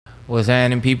What's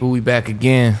happening, people? We back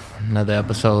again. Another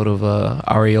episode of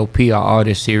RAOP, our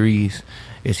artist series.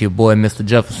 It's your boy, Mr.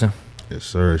 Jefferson. Yes,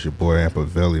 sir. It's your boy,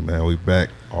 Ampavelli, man. We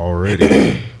back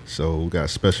already. So we got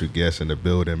special guests in the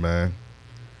building, man.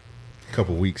 A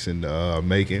couple weeks in the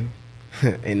making.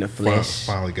 In the flesh.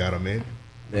 Finally got him in.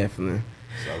 Definitely.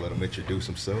 So I'll let him introduce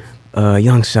himself.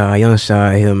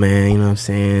 Yvngshad here, man. You know what I'm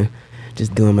saying?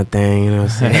 Just doing my thing, you know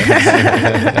what I'm saying?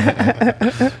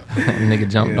 Nigga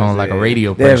jumped on like a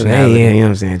radio Definitely, personality. yeah, you know what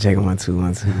I'm saying? Checking 1 2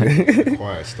 1 2.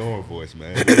 Quiet storm voice,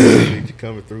 man. Need you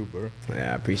coming through, bro.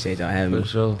 Yeah, I appreciate y'all having me. For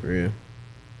sure. For real.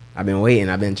 I've been waiting.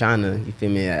 I've been trying to, you feel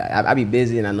me? I be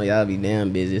busy, and I know y'all be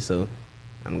damn busy, so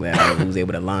I'm glad I was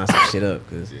able to line some shit up,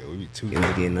 because Yeah, we be too. it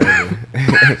was getting ugly.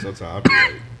 Sometimes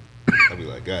I be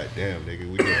like, God damn,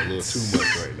 nigga, we doing a little too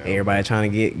much right now. Everybody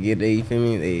trying to get they, you feel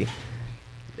me?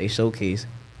 They showcase.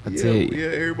 Yeah,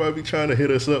 everybody be trying to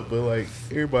hit us up, but like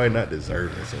everybody not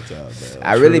deserving sometimes, man.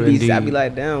 I really indeed. I be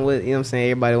like, damn, what, you know what I'm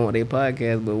saying? Everybody want their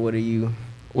podcast, but what do you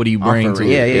bring to offer?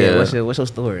 it? Yeah. What's your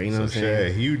story? You know what I'm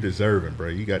saying? Shad, you deserving, bro.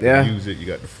 You got Yeah. the music, you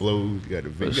got the flows, you got the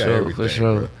For you got sure, everything, for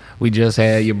sure. bro. We just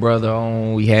had your brother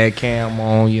on. We had Cam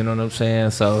on. You know what I'm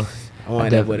saying? So I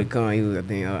wanted that boy to come. He was, I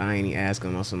think, I ain't even ask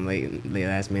him on some late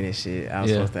last minute shit. I was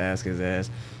Yeah. supposed to ask his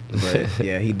ass, but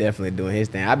yeah, he definitely doing his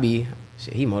thing.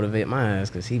 He motivate my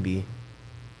ass because he be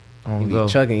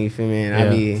trucking. You feel me? And I Yeah.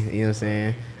 be, you know what I'm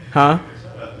saying? Huh?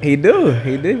 He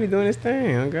did be doing his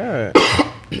thing. Oh God.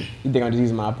 You think I'm just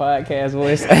using my podcast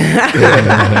voice?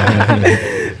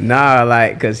 Nah,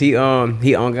 like, cause he on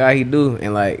God, he do,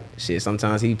 and like shit.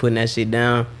 Sometimes he putting that shit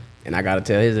down, and I gotta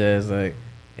tell his ass like,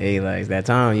 hey, like it's that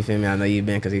time. You feel me? I know you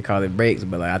been, cause he call it breaks,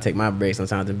 but like I take my breaks.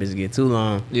 Sometimes the bitches get too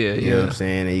long. Yeah, you know what I'm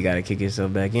saying? And you gotta kick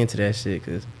yourself back into that shit,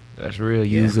 cause that's real.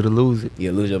 Use it or lose it.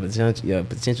 you lose your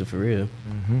potential for real.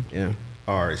 Mm-hmm. Yeah.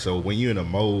 All right, so when you're in a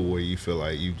mode where you feel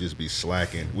like you just be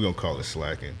slacking, we gonna call it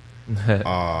slacking.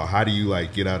 How do you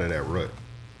like get out of that rut?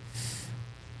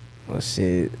 Well,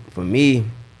 shit, for me,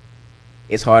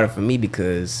 it's harder for me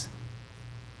because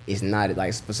it's not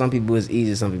like, for some people it's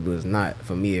easy, some people it's not.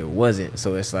 For me, it wasn't.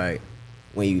 So it's like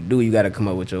when you do, you got to come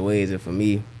up with your ways. And for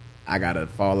me, I gotta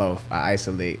fall off. I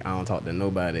isolate. I don't talk to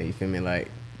nobody. You feel me? Like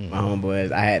my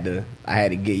homeboys, I had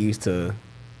to get used to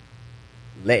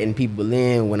letting people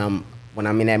in when I'm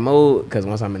in that mode. Because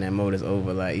once I'm in that mode, it's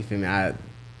over. Like, you feel me? I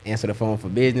answer the phone for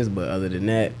business, but other than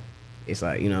that, it's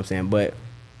like, you know what I'm saying. But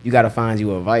you gotta find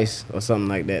you a vice or something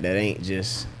like that that ain't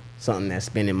just something that's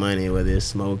spending money, whether it's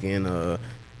smoking or,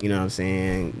 you know what I'm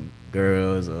saying,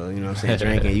 girls or, you know what I'm saying,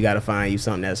 drinking. You gotta find you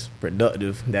something that's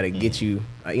productive that'll get you,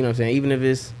 like, you know what I'm saying, even if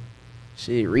it's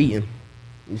shit reading.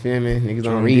 You feel me? Niggas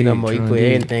don't read no more. You put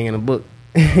anything in a book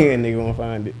and nigga won't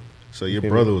find it. So your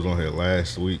brother was on here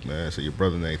last week, man. So your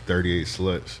brother named 38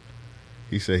 Sluts.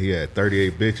 He said he had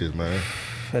 38 bitches, man.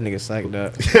 That nigga psyched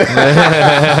up.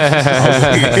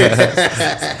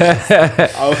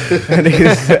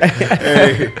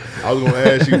 Hey, I was gonna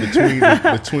ask you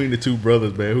between the two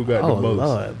brothers, man, who got the most?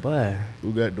 Lord, boy.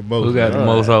 Who got the most? Who got man? the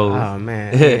most hoes? Oh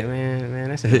man,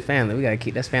 that's in the family. We gotta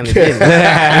keep that's family business.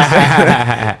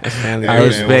 That's family I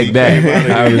business. respect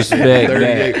that. I respect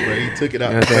 38, that. bro. He took it out.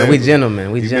 You know what I'm saying? We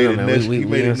gentlemen. We gentlemen. He made you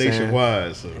know it what I'm saying?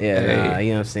 nationwide. So. Yeah, Hey. you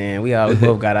know what I'm saying? We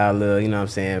both got our little, you know what I'm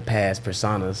saying, past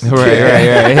personas.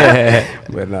 Right.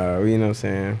 But you know what I'm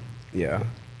saying? Yeah.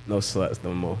 No sluts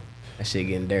no more. That shit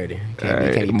getting dirty. Can't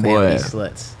Alright, be playing boy. with these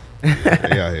sluts.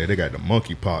 They out here, they got the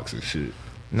monkey pox and shit.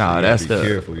 Nah, You that's gotta be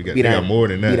the. careful. They got more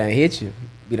than Be that. done hit you.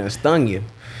 Be done stung you.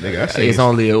 Nigga, I seen It's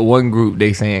only one group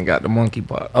they saying got the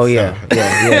monkeypox. Oh yeah.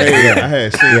 Hey, I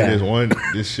had seen Yeah.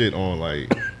 this shit on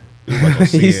like, it was like on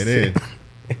CNN.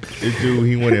 This dude,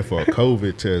 he went in for a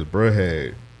COVID test, bro.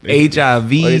 Had HIV, Oh,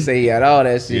 they say he had all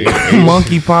that shit. Yeah.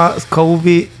 monkeypox,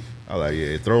 COVID. I like,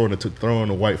 yeah, throwing the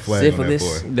white flag Syphilis. on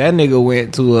that boy. That nigga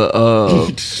went to a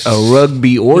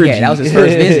rugby orgy. Yeah, that was his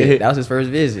first visit. That was his first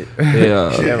visit.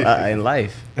 Yeah, In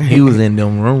life. he was in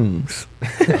them rooms. I'm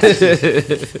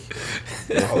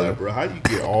like, bro, how you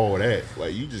get all that?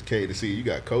 Like, you just came to see you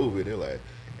got COVID. They're like,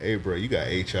 hey, bro, you got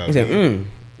HIV. He said,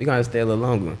 you gotta stay a little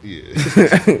longer.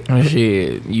 Yeah.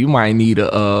 Shit, you might need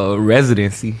a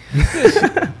residency.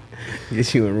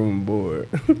 Get you a room and board.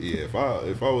 Yeah, if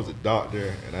I was a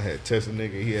doctor and I had tested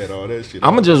nigga, he had all that shit.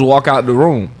 I'ma just walk out the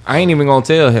room. I ain't even gonna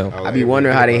tell him. I be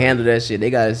wondering how they handle that shit. They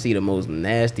gotta see the most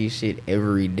nasty shit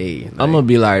every day. Like, I'm gonna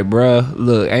be like, bruh,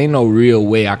 look, ain't no real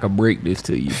way I could break this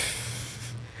to you.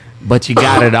 But you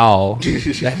got it all.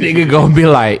 That nigga gonna be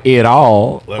like, it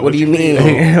all. Like, what do you mean?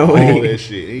 All that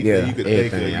shit. Anything Yeah, you could everything.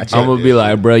 think of. I You I'm gonna be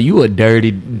like, bruh, you a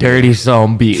dirty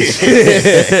son bitch.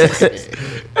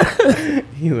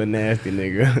 You a nasty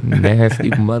nigga.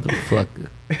 Nasty motherfucker.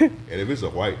 And if it's a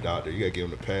white doctor, you gotta give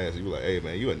him the pass. You be like, hey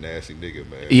man, you a nasty nigga,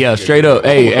 man. Yeah, You straight gotta up.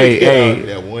 give Hey.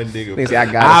 that one nigga. Nigga say, I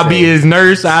gotta I'll say. be his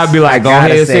nurse. I'll be like, go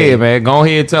gotta ahead, say. say it, man. Go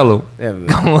ahead, tell him. Yeah,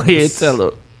 Go ahead, tell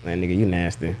him. man, nigga, you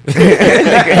nasty.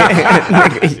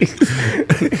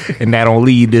 And that don't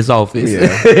leave this office. Yeah,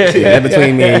 that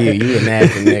between me and you a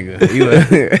nasty nigga. You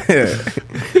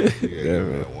Yeah, give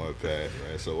him that one pass,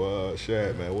 man. So,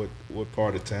 Shad, man, what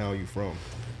part of town you from?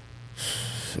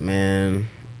 man,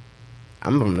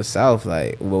 I'm from the South.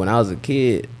 Like, well, when I was a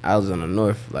kid, I was on the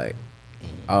North, like,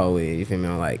 always. You feel me?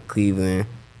 On like Cleveland,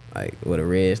 like where the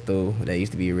red store that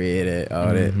used to be red at,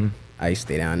 all that. I used to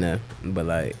stay down there. But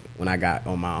like when I got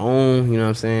on my own, you know what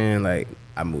I'm saying? Like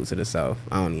I moved to the South.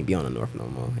 I don't even be on the North no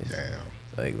more. It's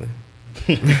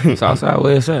ugly. Southside,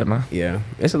 where it's at, man? Yeah,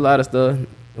 it's a lot of stuff.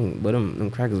 But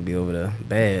them crackers be over there.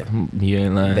 Bad. You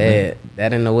ain't lying. Bad.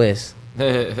 That in the West.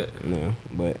 No,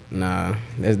 but nah,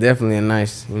 that's definitely a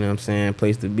nice, you know what I'm saying,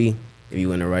 place to be if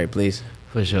you in the right place.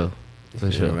 For sure. For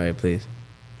In sure. the right place.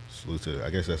 Salute to. I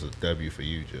guess that's a W for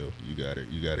you, Joe. You got it.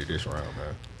 You got it this round,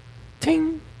 man.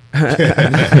 Ting.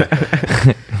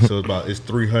 So it's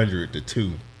 300 to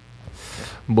 2.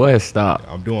 Boy, stop.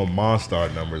 I'm doing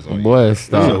Monstar numbers on Boy, you.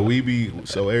 stop.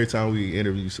 So every time we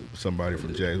interview somebody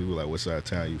from Jax, we be like, "What side of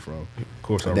town you from?" Of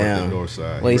course, I rep Damn. the north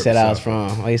side. Where He you said rep the I was south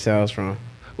from? Where you said I was from?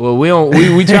 Well,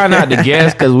 we try not to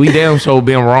guess because we damn sure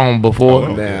been wrong before.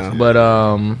 Oh, Damn. But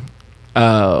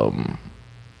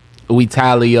we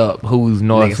tally up who's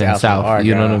north Niggas and out from south.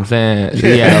 You know what Argyle. I'm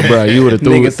saying? Yeah, bro. You would have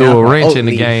Niggas threw out a from wrench in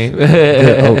the Oakleaf. game.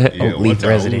 Yeah, Oak Leaf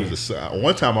resident.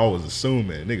 one time I was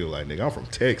assuming, nigga, I'm from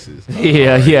Texas.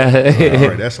 Yeah. All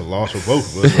right, that's a loss for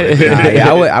both of us. Right there.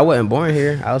 Nah, yeah, I wasn't born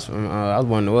here. I was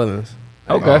born in New Orleans.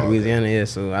 Like, Okay. Louisiana, yeah.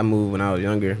 So I moved when I was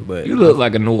younger, but You look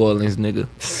like a New Orleans nigga.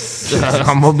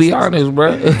 I'm gonna be honest,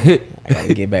 bro. I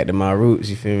gotta get back to my roots.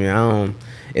 You feel me?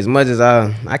 As much as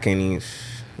I can't even.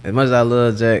 As much as I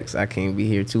love Jax, I can't be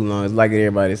here too long. It's like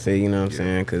everybody say, you know what I'm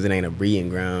saying? Because it ain't a breeding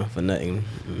ground for nothing.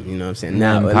 You know what I'm saying?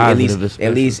 Now, Nothing at positive,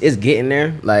 least especially. it's getting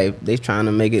there. Like they trying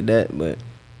to make it that, but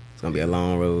it's gonna be a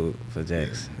long road for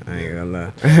Jax. I ain't gonna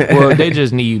lie. Well, they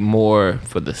just need more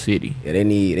for the city. Yeah, they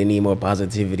need more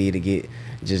positivity to get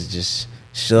just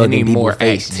shoved They in need people's more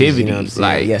faces, activity, You know what I'm saying?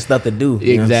 like- yeah, stuff to do.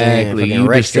 You know what I'm saying? Exactly. Fucking You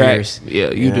rec distract. centers.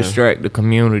 Yeah, you distract the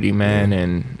community, man,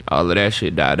 and all of that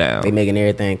shit die down. They making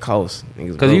everything cost.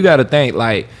 Because you got to think,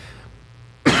 like,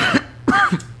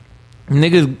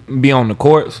 niggas be on the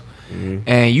courts,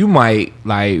 and you might,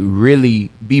 like, really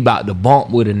be about to bump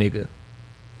with a nigga.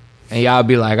 And y'all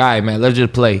be like, all right, man, let's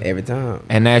just play. every time.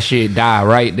 And that shit die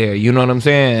right there. You know what I'm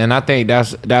saying? And I think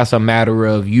that's a matter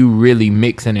of you really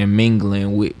mixing and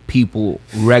mingling with people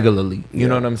regularly. You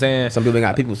know what I'm saying? Some people ain't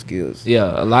got people skills.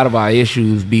 Yeah, a lot of our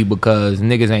issues be because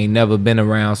niggas ain't never been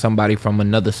around somebody from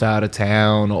another side of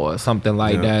town or something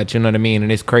like that. You know what I mean?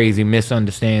 And it's crazy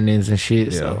misunderstandings and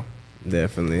shit. So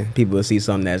Definitely. People will see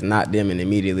something that's not them and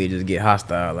immediately just get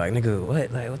hostile. Like, nigga,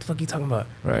 what? Like, what the fuck you talking about?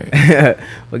 right.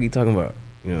 What you talking about?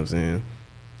 You know what I'm saying?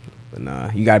 But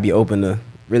nah, you gotta be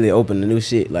really open to new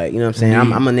shit. Like, you know what I'm saying?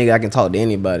 I'm a nigga, I can talk to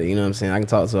anybody. You know what I'm saying? I can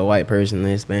talk to a white person, a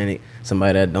Hispanic,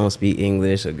 somebody that don't speak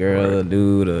English, a girl, a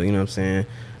dude, or, you know what I'm saying?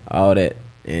 All that.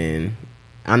 And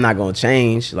I'm not gonna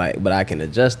change, like, but I can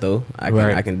adjust though. I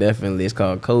can definitely, it's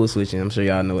called code switching. I'm sure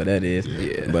y'all know what that is.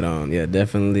 Yeah. But yeah,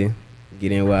 definitely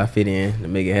get in where I fit in to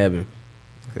make it happen.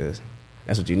 Cause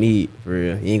that's what you need for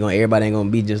real. Everybody ain't gonna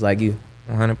be just like you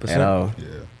 100%. at all. Yeah.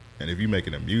 And if you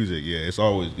making the music, it's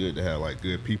always good to have like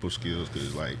good people skills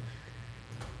because like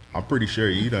I'm pretty sure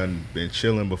you done been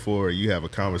chilling before. You have a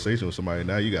conversation with somebody.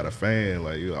 Now you got a fan.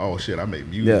 Like, oh shit, I make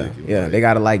music. Yeah, Like, they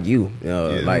gotta like you.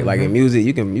 Like in music,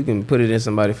 you can put it in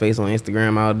somebody's face on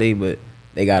Instagram all day, but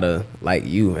they gotta like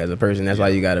you as a person. That's why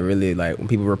you gotta really like when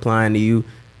people replying to you,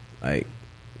 like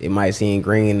it might seem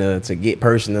green to get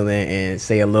personal and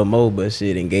say a little more, but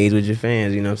shit, engage with your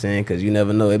fans. You know what I'm saying? Because you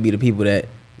never know. It be the people that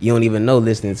you don't even know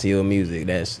listening to your music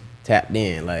that's tapped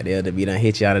in. Like they'll be done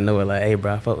hit you out of nowhere. Like, hey,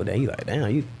 bro, I fuck with that. You like,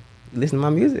 damn, you listen to my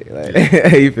music. Like,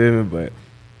 you feel me? But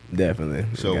definitely.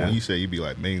 So when you say you be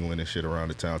like mingling and shit around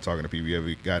the town talking to people, you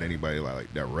ever got anybody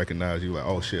like that recognize you? Like,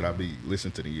 oh shit, I be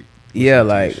listening to the. Yeah,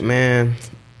 like man,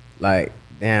 like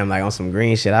damn, like on some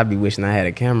green shit. I be wishing I had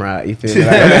a camera out. You feel me? Like,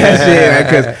 that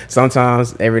shit, because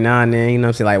sometimes every now and then, you know what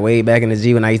I'm saying, like way back in the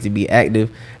G when I used to be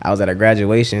active, I was at a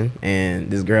graduation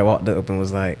and this girl walked up and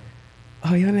was like,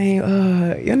 "Oh, your name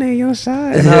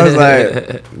Yvngshad?" And I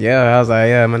was like,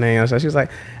 "Yeah, my name Yvngshad." She was like,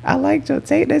 "I liked your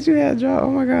tape that you had dropped.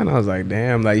 Oh my god!" And I was like,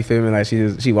 "Damn!" Like you feel me? Like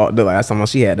she walked up like that's someone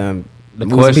she had done. The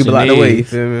Moving question people out the way. You is-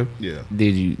 feel me? Yeah.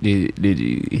 Did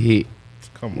you hit?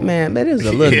 Come on. Man, that is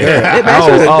a little girl.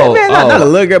 Not a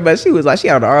little girl, but she was like, she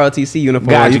had the ROTC uniform.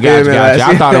 Gotcha.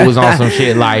 I thought it was on some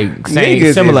shit like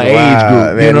same similar age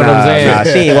group. Man, you know what I'm saying? Nah,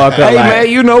 she ain't walk up hey, man,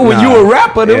 you know, when you a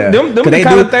rapper, them the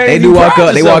kind of things they do walk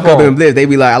up. They walk up in Blitz. They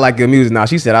be like, I like your music. Now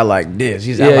she said, I like this.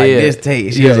 She said, I like this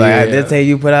tape. She was like, this tape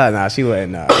you put out. Nah, she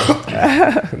wasn't. No.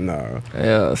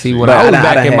 Yeah. See, when I was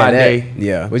back in my day.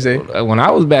 Yeah. What you say? When I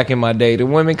was back in my day, the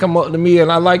women come up to me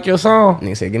and I like your song.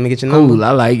 Nigga said, give me get your number. Cool, I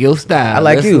like your style. I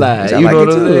like you. I like you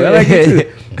too. I like you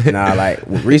too. Nah, like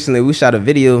recently we shot a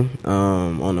video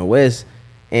on the West,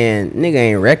 and nigga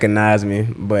ain't recognize me,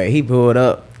 but he pulled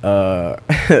up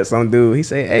some dude. He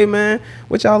say, hey man,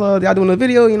 what y'all doing a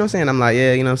video? You know what I'm saying? I'm like,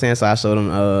 yeah, you know what I'm saying? So I showed him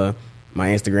my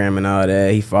Instagram and all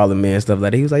that. He followed me and stuff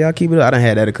like that. He was like, y'all keep it up. I done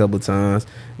had that a couple times.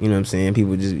 You know what I'm saying?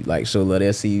 People just like show love.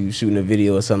 They'll see you shooting a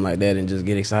video or something like that and just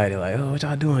get excited. Like, oh, what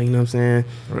y'all doing? You know what I'm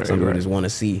saying? Some people just want to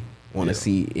see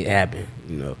it happen,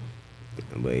 you know.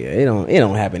 But yeah, it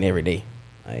don't happen every day.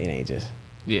 Like, it ain't just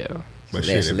But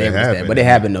shit, if it happen, but it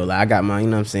happened though. Like I got mine, you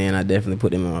know what I'm saying? I definitely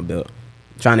put them on my belt.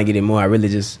 Trying to get it more. I really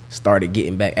just started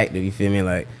getting back active, you feel me?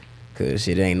 Like, cause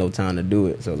shit, there ain't no time to do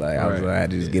it. So like I was like, I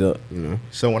had to just get up, you know.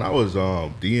 So when I was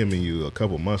DMing you a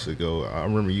couple months ago, I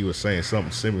remember you were saying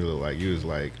something similar. Like you was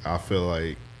like, I feel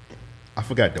like, I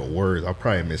forgot the words. I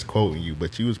probably misquoting you,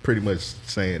 but you was pretty much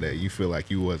saying that you feel like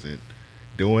you wasn't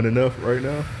doing enough right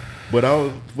now. But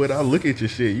I look at your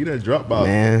shit, you done dropped about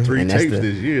 3 tapes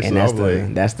this year. So I was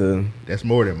like, that's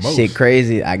more than most. Shit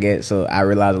crazy. I get so I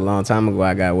realized a long time ago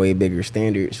I got way bigger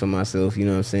standards for myself. You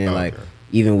know what I'm saying? Like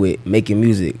even with making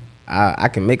music, I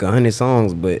can make 100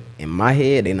 songs, but in my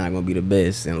head they're not gonna be the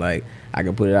best. And like I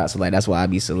can put it out. So like that's why I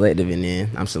be selective. And then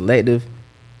I'm selective,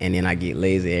 and then I get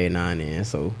lazy every now and then.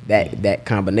 So that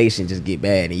combination just get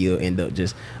bad, and you'll end up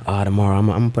just, tomorrow I'm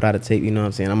gonna put out a tape. You know what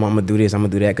I'm saying? I'm gonna do this, I'm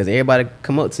gonna do that, because everybody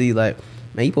come up to you like,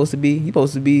 man, you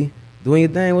supposed to be doing your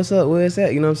thing. What's up? Where it's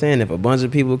at? You know what I'm saying? If a bunch of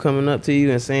people coming up to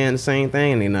you and saying the same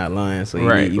thing, they're not lying. So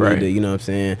you need to, you know what I'm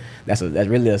saying? That's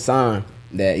really a sign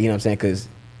that, you know what I'm saying? Because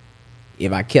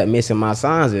if I kept missing my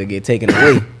signs, it'll get taken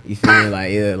away. You feel me?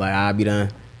 Like I'll be done.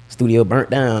 Studio burnt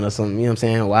down or something, you know what I'm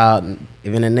saying, wild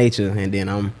even in nature, and then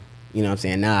I'm, you know what I'm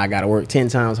saying, now I gotta work 10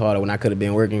 times harder when I could have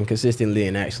been working consistently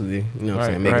and actually, you know what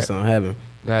I'm saying, making something happen.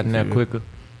 Gotten that quicker.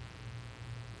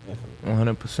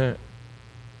 100%.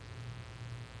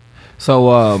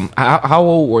 So how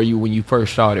old were you when you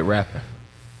first started rapping?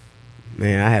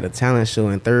 Man, I had a talent show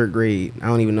in 3rd grade. I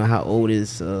don't even know how old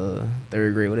is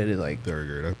 3rd grade. What it is, like 3rd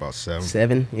grade, that's about 7.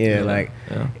 7? Yeah.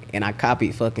 And I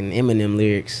copied fucking Eminem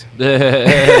lyrics. That's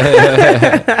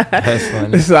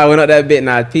funny. So I went up that bit and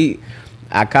I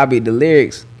copied the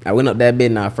lyrics. I went up that bit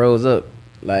and I froze up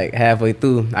like halfway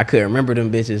through. I couldn't remember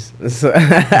them bitches. So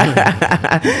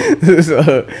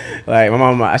like my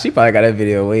mama, she probably got that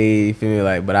video way, you feel me?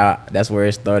 Like, but that's where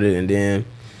it started. And then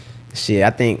shit, I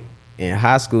think in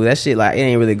high school, that shit, like, it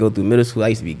ain't really go through middle school. I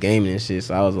used to be gaming and shit,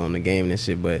 so I was on the gaming and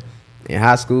shit. But in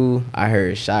high school, I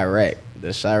heard Chirac, the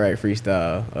Chirac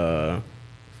freestyle,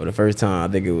 for the first time.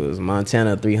 I think it was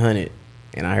Montana 300.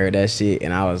 And I heard that shit,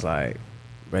 and I was like,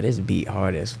 bro, this beat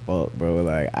hard as fuck, bro.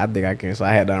 Like, I think I can. So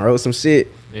I had done wrote some shit,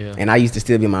 and I used to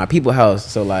still be in my people's house.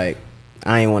 So, like,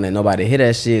 I ain't want nobody to hear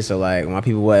that shit. So, like, when my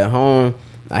people were at home,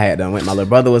 I had done went. My little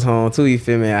brother was home too. You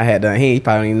feel me? I had done. He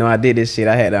probably didn't know I did this shit.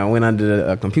 I had done went under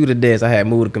the computer desk. I had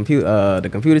moved the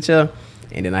computer chair,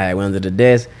 and then I had went under the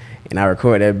desk, and I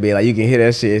recorded that bit. Like, you can hear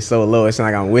that shit. It's so low. It's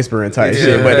like I'm whispering type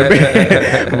shit.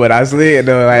 But I slid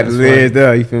though. I had the lyrics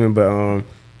there. You feel me? But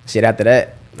shit. After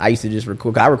that, I used to just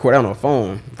record. I recorded on a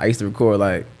phone. I used to record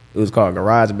like it was called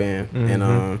GarageBand, and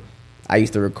I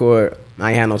used to record. I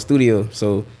ain't had no studio,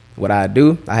 so what I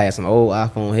do, I had some old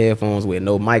iPhone headphones with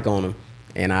no mic on them.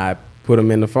 And I put them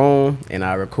in the phone, and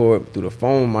I record through the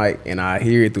phone mic, and I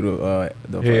hear it through the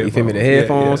you feel me, the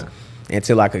headphones,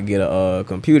 until I could get a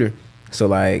computer. So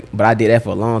like, but I did that for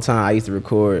a long time. I used to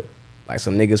record like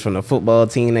some niggas from the football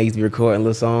team. They used to be recording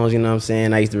little songs, you know what I'm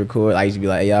saying? I used to be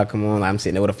like, hey, y'all come on. Like, I'm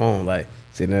sitting there with a phone, like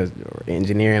sitting there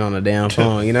engineering on a damn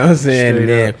phone, you know what I'm saying? And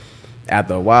then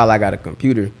after a while, I got a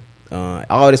computer.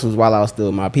 All this was while I was still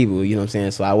with my people, you know what I'm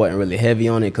saying? So I wasn't really heavy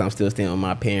on it because I'm still staying with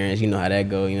my parents. You know how that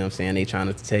go, you know what I'm saying? They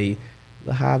trying to tell you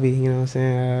the hobby, you know what I'm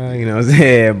saying? You know what I'm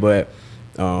saying? But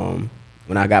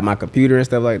when I got my computer and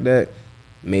stuff like that,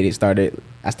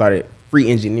 I started free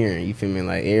engineering, you feel me?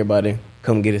 Like, everybody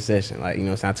come get a session. Like, you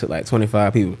know what I'm saying? I took like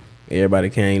 25 people. Everybody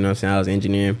came, you know what I'm saying? I was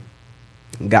engineering.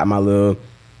 Got my little,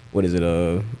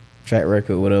 track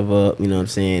record, whatever, you know what I'm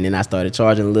saying? Then I started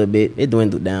charging a little bit. It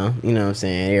dwindled down, you know what I'm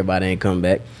saying? Everybody ain't come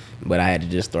back, but I had to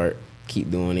just start keep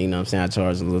doing it. You know what I'm saying? I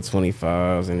charged a little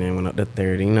 25s and then went up to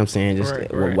 30. You know what I'm saying? Just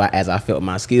Right. as I felt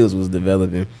my skills was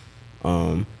developing.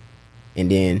 And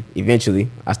then eventually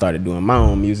I started doing my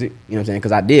own music. You know what I'm saying?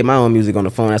 Because I did my own music on the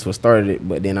phone. That's what started it.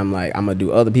 But then I'm like, I'm going to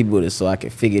do other people with it so I can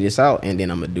figure this out. And then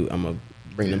I'm going to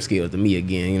bring them skills to me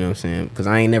again. You know what I'm saying? Because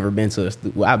I ain't never been to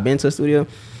I've been to a studio.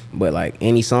 But like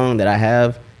any song that I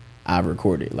have, I've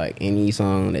recorded. Like any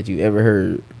song that you ever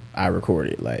heard, I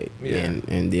recorded. Like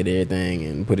and did everything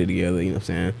and put it together. You know what I'm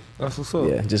saying? That's what's up.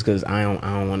 Yeah, just because I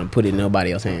don't want to put it in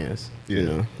nobody else's hands. Yeah. You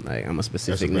know, like I'm a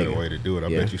specific That's a better nigga. way to do it. I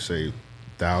bet you save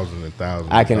thousands and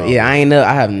thousands. I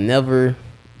have never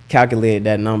calculated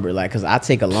that number. Like, cause I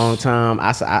take a long time.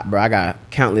 I got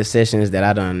countless sessions that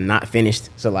I done not finished.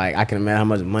 So like, I can imagine how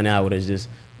much money I would have just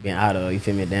been out of. You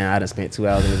feel me? Damn, I done spent 2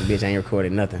 hours in this bitch. I ain't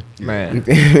recorded nothing. Man,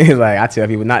 like I tell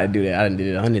people not to do that. I done did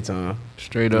it 100 times.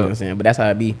 Straight You know up. what I'm saying? But that's how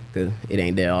it be, cause it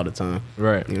ain't there all the time.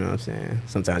 Right. You know what I'm saying?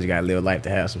 Sometimes you gotta live life to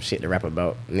have some shit to rap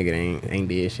about. Nigga ain't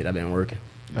did shit. I've been working.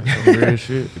 That's some real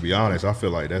shit. To be honest, I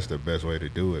feel like that's the best way to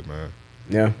do it, man.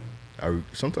 Yeah.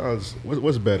 Sometimes,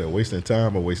 what's better, wasting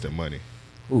time or wasting money?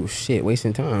 Ooh, shit,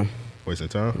 wasting time. Wasting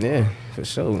time? Yeah, for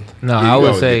sure. No, Yeah, I you would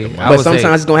always say, get the money. I But would say,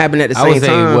 sometimes it's gonna happen at the I would same say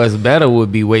time. what's better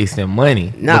would be wasting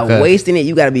money. Not because- wasting it,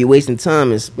 you gotta be wasting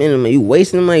time and spending it. You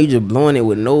wasting money, you just blowing it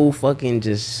with no fucking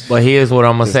just. But here's what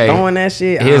I'm gonna just say. throwing that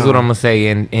shit. Here's what I'm gonna say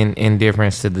in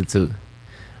difference to the two.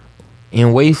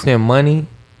 In wasting money,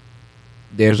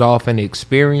 there's often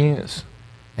experience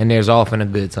and there's often a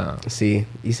good time. See,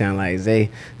 you sound like Zay.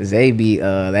 Zay be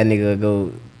that nigga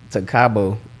go to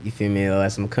Cabo. You feel me?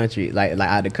 Like some country, like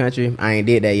out of the country. I ain't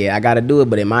did that yet. I gotta do it,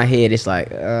 but in my head it's like.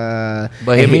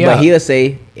 But hit me But up. he'll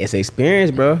say it's experience,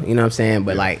 bro. You know what I'm saying?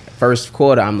 But like first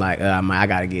quarter, I'm like, I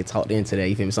gotta get talked into that.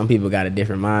 You feel me? Some people got a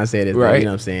different mindset. Right. You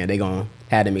know what I'm saying? They gonna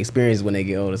have them experiences when they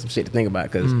get older. Some shit to think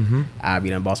about because I be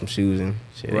done bought some shoes and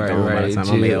shit. They gone by the time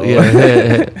I'm chill. old.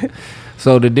 Yeah.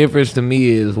 So the difference to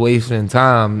me is wasting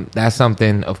time. That's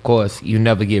something, of course, you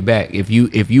never get back. If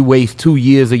you waste 2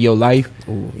 years of your life,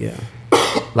 Ooh, yeah.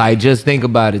 like just think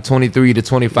about it, 23 to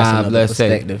 25, That's another let's say.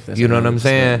 perspective. That's You know what I'm another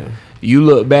saying? perspective. You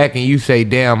look back and you say,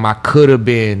 damn, I could have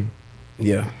been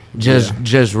Yeah.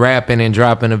 just rapping and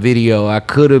dropping a video. I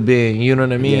could have been, you know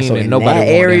what I mean? Yeah, so and in nobody that want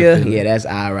area, that feeling.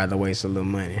 I'd rather waste a little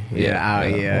money.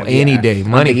 Yeah. Any day. I think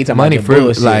Money he talking money about the free.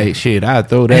 bullshit. Like shit, I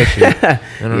throw that shit.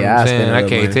 You know what Yeah, I I'm spend saying? a I little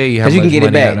can't money. tell you how 'Cause much you can get it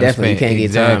money I back. done Definitely. You spent. can't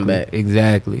get time back.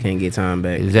 Exactly. Can't get time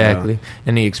back. Exactly.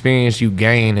 And the experience you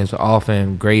gain is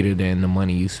often greater than the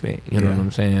money you spent. You know Yeah, what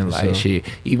I'm saying? for Like sure. shit.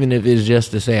 Even if it's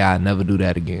just to say I never do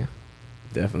that again.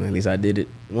 Definitely. At least I did it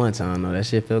one time though. That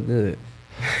shit felt good.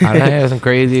 I done had some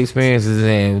crazy experiences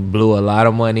and blew a lot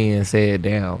of money and said,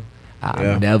 damn, I'll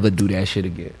Yeah. never do that shit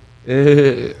again. Yeah,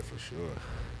 for sure.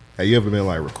 Have you ever been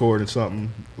like recording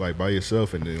something like by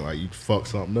yourself and then like you fuck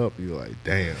something up? You're like,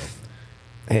 damn.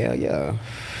 Hell yeah.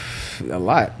 A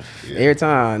lot. Yeah. Every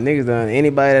time niggas done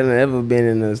anybody that done ever been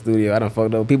in the studio, I done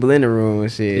fucked up people in the room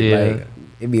and shit. Yeah. Like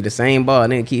it be the same bar.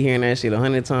 Nigga keep hearing that shit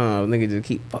 100 times. Nigga just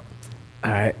keep fuck.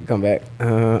 All right, come back.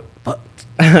 Fuck.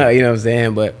 You know what I'm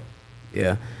saying? But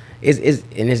yeah. It's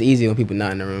easy when people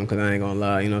not in the room because I ain't gonna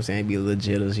lie. You know what I'm saying? Be a little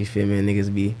jealous. You feel me? And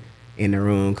niggas be in the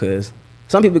room because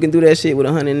some people can do that shit with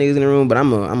 100 niggas in the room, but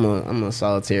I'm a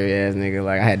solitary ass nigga.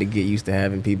 Like I had to get used to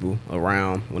having people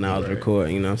around when I was Right.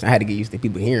 recording. You know what I'm saying? I had to get used to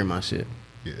people hearing my shit.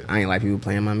 Yeah. I ain't like people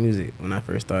playing my music when I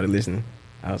first started listening.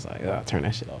 I was like, oh, turn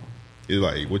that shit off. It's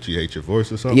like, what, you hate your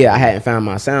voice or something? Yeah, I hadn't found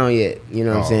my sound yet. You know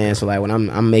what I'm Oh, saying? okay. So like when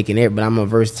I'm making it, but I'm a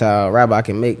versatile rapper. I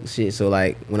can make shit. So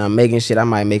like when I'm making shit, I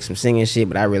might make some singing shit,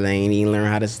 but I really ain't even learn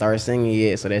how to start singing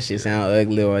yet. So that shit sound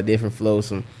ugly or a different flow,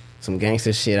 some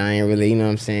gangster shit. I ain't really, you know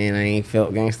what I'm saying? I ain't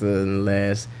felt gangster in the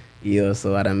last year or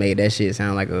so. I done made that shit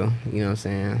sound like a, you know what I'm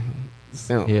saying?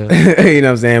 Simp. Yeah. You know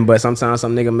what I'm saying? But sometimes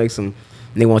some nigga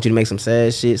want you to make some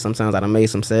sad shit. Sometimes I done made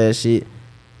some sad shit,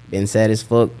 been sad as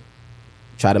fuck.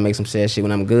 Try to make some sad shit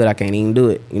when I'm good, I can't even do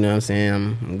it. You know what I'm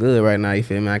saying? I'm good right now, you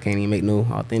feel me? I can't even make no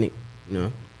authentic, you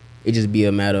know. It just be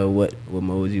a matter of what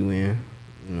mode you in,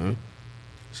 you know.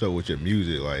 So with your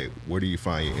music, like, where do you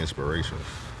find your inspiration?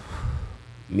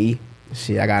 Me,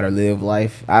 shit, I gotta live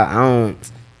life. I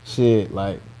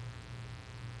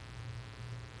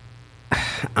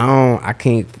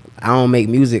don't make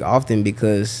music often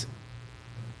because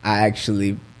I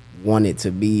actually want it to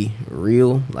be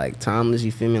real, like timeless,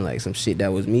 you feel me? Like some shit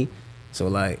that was me. So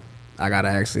like I gotta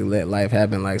actually let life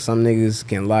happen. Like some niggas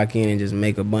can lock in and just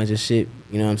make a bunch of shit,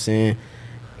 you know what I'm saying?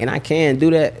 And I can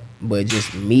do that, but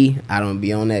just me, I don't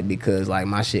be on that because like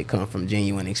my shit come from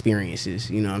genuine experiences,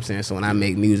 you know what I'm saying? So when I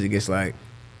make music, it's like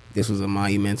this was a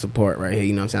monumental part right here,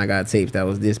 you know what I'm saying? I got tapes that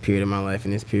was this period of my life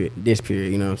and this period,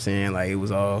 you know what I'm saying? Like it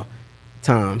was all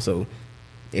time. So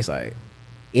it's like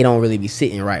it don't really be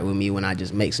sitting right with me when I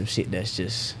just make some shit that's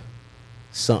just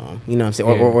something, you know what I'm saying,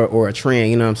 Yeah. or a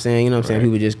trend, you know what I'm saying, you know what I'm saying. Right.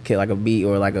 People just get like a beat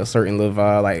or like a certain little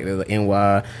vibe, like the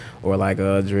NY or like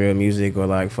drill music or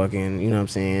like fucking, you know what I'm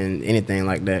saying, anything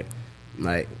like that.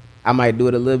 Like I might do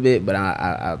it a little bit, but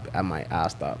I'll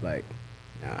stop. Like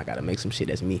nah, I gotta make some shit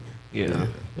that's me. Yeah. You know?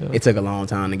 Yeah. It took a long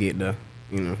time to get there,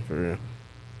 you know, for real.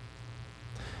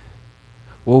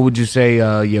 What would you say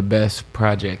your best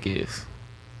project is?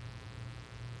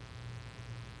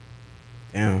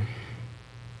 Damn.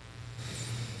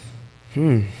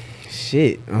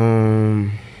 Shit. Because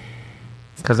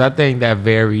I think that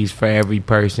varies for every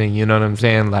person. You know what I'm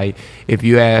saying? Like, if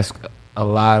you ask a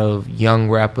lot of young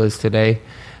rappers today,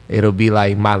 it'll be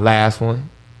like my last one.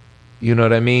 You know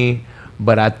what I mean?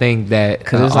 But I think that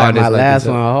Because it's like my artists last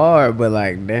yourself- one hard, but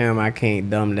like, damn, I can't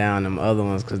dumb down them other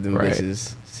ones because them Right.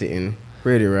 bitches sitting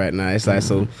pretty right now. It's like,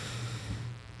 so,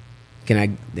 can I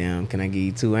give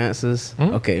you two answers?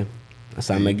 Mhm. Okay.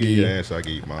 So I'm You gonna give give your you, answer, I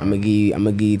give you mine. I'm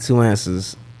gonna give you two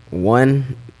answers.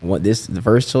 One, the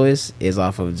first choice is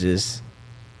off of just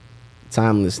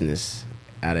timelessness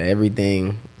out of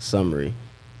everything summary.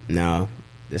 Now,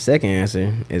 the second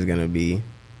answer is gonna be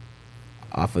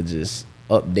off of just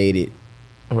updated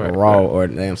Right, raw, right. or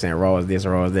you know what I'm saying, raw is this,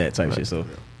 raw is that type shit. So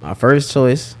my first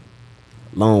choice,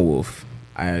 Lone Wolf.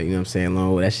 You know what I'm saying, Lone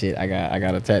Wolf. That shit, I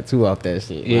got a tattoo off that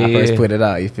shit. When I first Yeah. put it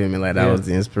out, you feel me? Like that Yeah. was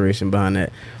the inspiration behind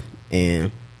that,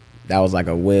 and that was like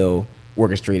a well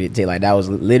orchestrated tape. Like that was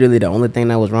literally the only thing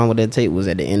that was wrong with that tape was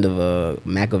at the end of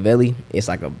Machiavelli. It's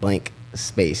like a blank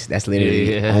space. That's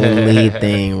literally Yeah. the only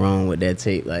thing wrong with that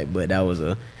tape. Like, but that was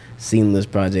a seamless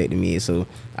project to me. So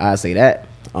I say that.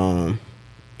 And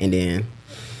then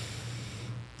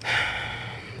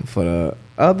for the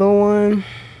other one,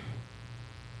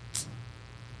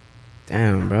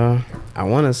 damn, bro, I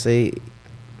want to say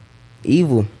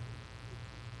Evil.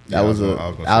 That Yeah, was I a.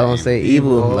 was gonna I don't say say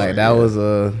Evil. Evil. Like that Yeah. was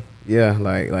a. Yeah,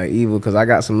 like Evil, because I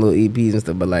got some little EPs and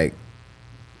stuff, but like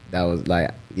that was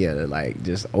like, yeah, like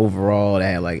just overall that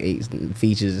had like 8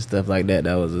 features and stuff like that.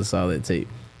 That was a solid tape.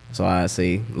 So I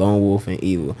say Lone Wolf and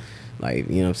Evil. Like,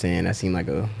 you know what I'm saying? That seemed like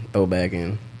a throwback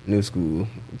and new school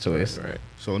choice. Right.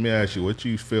 So let me ask you, what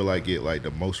you feel like get like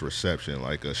the most reception,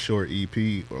 like a short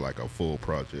EP or like a full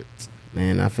project?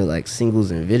 Man, I feel like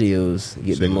singles and videos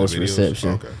get the Singles most and videos? reception.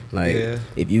 Okay. Like, Yeah.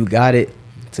 if you got it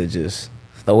to just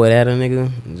throw it at a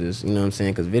nigga, just, you know what I'm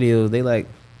saying? Because videos,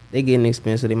 they getting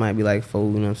expensive. They might be like 4, you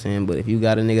know what I'm saying? But if you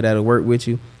got a nigga that'll work with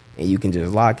you and you can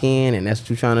just lock in and that's what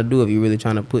you're trying to do, if you're really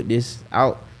trying to put this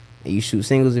out and you shoot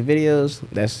singles and videos,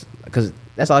 that's because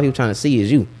that's all people trying to see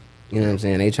is you. You know what I'm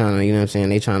saying? They trying to, you know what I'm saying?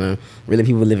 They trying to, really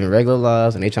people living regular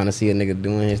lives and they trying to see a nigga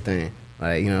doing his thing.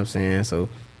 Like, you know what I'm saying? So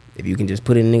if you can just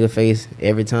put it in a nigga face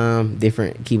every time,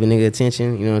 different, keep a nigga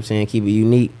attention, you know what I'm saying? Keep it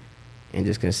unique and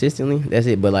just consistently, that's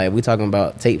it. But like, we talking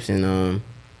about tapes and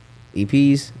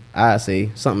EPs, I'd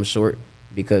say something short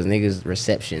because niggas'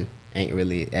 reception ain't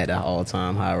really at an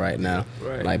all-time high right now.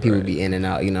 Right, Like, people right. be in and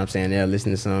out, you know what I'm saying? They'll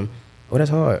listen to some, oh, that's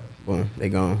hard. Boom, they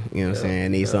gone, you know what I'm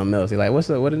saying? Need something else. They're like, what's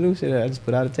up? What the new shit? I just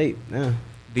put out a tape. Yeah.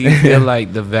 Do you feel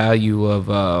like the value of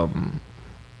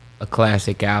a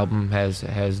classic album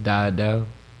has died down?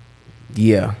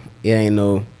 Yeah, it ain't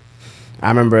no. I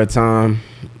remember a time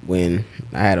when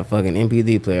I had a fucking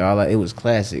MP3 player. It was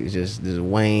classics, just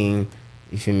Wayne,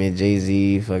 you feel me,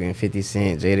 Jay-Z, fucking 50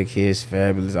 Cent, Jadakiss,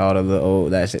 Fabulous, all the little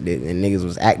old that shit. And niggas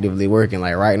was actively working.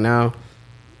 Like right now,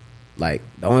 like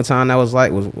the only time that was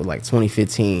like like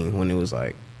 2015 when it was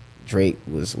like Drake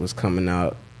was coming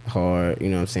out hard. You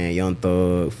know what I'm saying? Young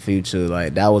Thug, Future,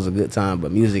 like that was a good time.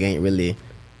 But music ain't really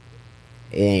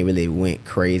went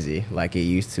crazy like it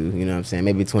used to, you know what I'm saying?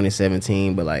 Maybe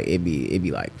 2017, but like it'd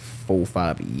be like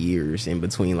 4-5 years in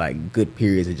between like good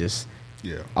periods of just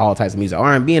all types of music.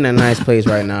 R&B in a nice place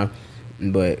right now,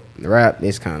 but rap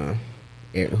is kind of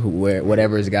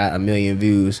whatever's got 1 million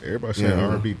views. Everybody saying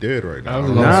R&B dead right now.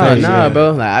 Nah,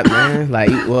 bro. Like man, like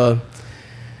well.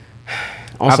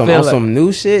 On some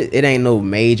new shit, it ain't no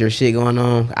major shit going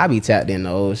on. I be tapped into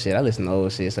old shit. I listen to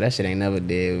old shit, so that shit ain't never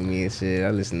dead with me and shit. I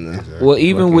listen to Well,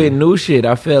 even with new shit,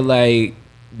 I feel like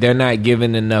they're not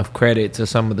giving enough credit to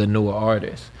some of the newer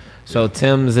artists. So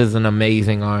Tim's is an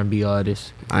amazing R&B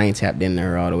artist. I ain't tapped in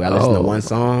there all the way. I listen to one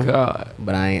song, God.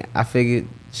 but I figured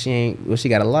she ain't. Well, she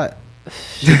got a lot.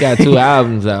 She got 2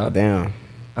 albums out. Damn.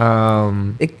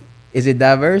 It Is it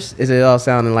diverse? Is it all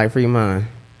sounding like Free Mind?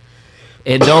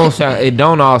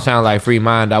 don't all sound like Free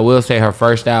Mind. I will say her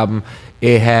first album,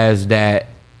 it has that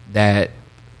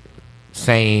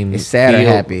same. It's sad or feel.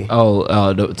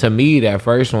 happy? To me, that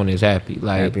first one is happy.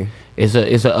 Like Happy. it's a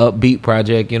upbeat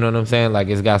project. You know what I'm saying? Like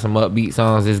it's got some upbeat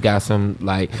songs. It's got some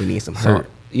like We need some hurt.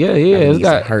 Yeah, It's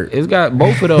got hurt. It's got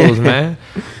both of those, man.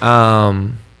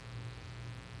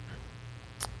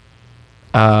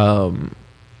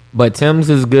 But Tim's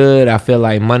is good. I feel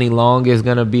like Money Long is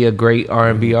gonna be a great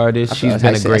R&B artist. She's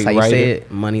been a great That's how you writer. say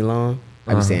it? Money Long.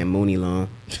 I be saying Mooney Long.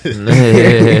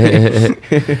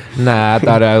 Nah, I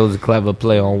thought that was a clever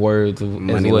play on words as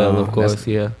Money well. Long. Of course,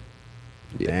 yeah.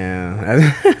 Damn.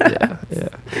 Yeah.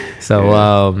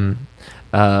 So,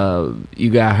 you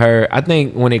got her. I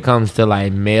think when it comes to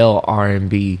like male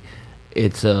R&B,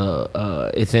 it's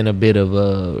in a bit of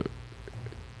a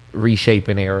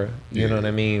reshaping era. You know what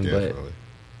I mean? Definitely.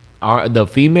 But the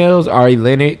females, Ari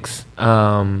Lennox.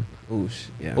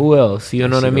 Yeah. Who else? You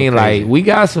know what I She go mean? crazy. Like we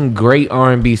got some great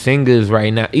R&B singers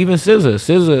right now. Even SZA.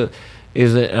 SZA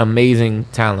is an amazing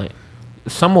talent.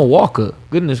 Summer Walker,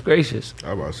 goodness gracious.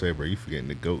 I was about to say, bro, you forgetting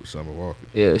the GOAT, Summer Walker.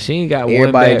 Yeah, she ain't got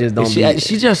Everybody one bad. just don't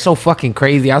She's just so fucking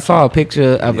crazy. I saw a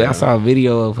picture. I saw a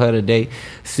video of her today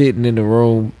sitting in the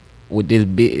room with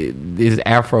this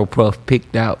Afro puff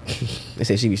picked out. They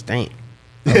said she be stank.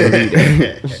 I believe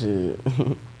that. Shit.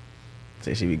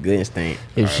 Say she be good and stank.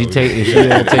 If she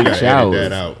don't take showers.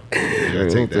 That out. You gotta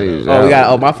take that out. Oh, we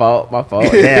got. Oh, my fault.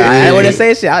 Damn, I ain't want to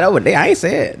say shit. I ain't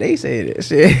say it. They said it.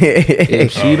 Shit.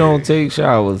 If she don't take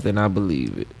showers, then I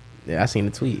believe it. Yeah, I seen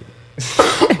the tweet.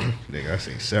 Nigga, I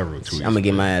seen several tweets. I'm gonna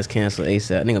get my ass canceled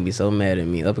ASAP. Nigga be so mad at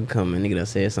me. Up and coming. Nigga done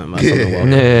said something about Summer Walker.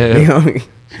 Yeah. You know what I mean?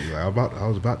 She's like, I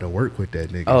was about to work with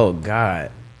that nigga. Oh God.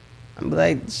 I'm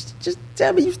like, just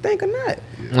tell me you stink or not.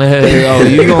 Oh,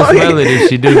 you gonna smell it if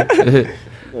she do.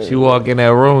 She walk in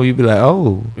that room, you be like,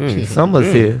 oh,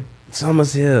 summer's here.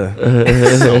 Summer's here.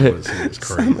 It's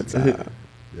crazy. Summertime.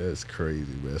 That's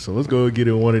crazy, man. So let's go get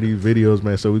in one of these videos,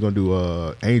 man. So we're gonna do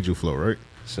Angel Flow, right?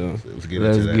 So Let's get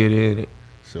Let's into that. get in it.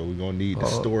 So we're gonna need the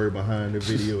story behind the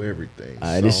video, everything.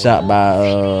 this shot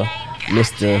by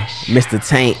Mr.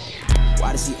 Tank.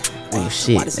 Oh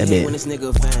shit, that bit. When this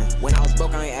nigga a fan. When I was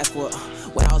broke, I ain't asked for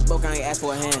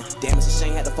a hand. Damn, it's a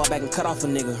shame, had to fall back and cut off a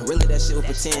nigga. Really, that shit was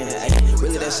pretend. Ay,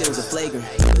 really, that shit was a flagrant.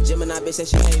 The Gemini bitch said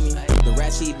she hate me. The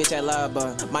rat cheat bitch I love,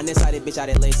 but my nearsighted bitch out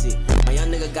at Lacey. My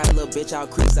young nigga got a little bitch out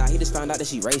Creekside. He just found out that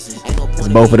she racist. Ain't no point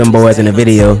in both of them boys in the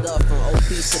video. I'm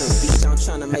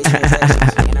tryna make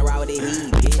transactions. And I ride with the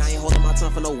heat, bitch. I ain't holding my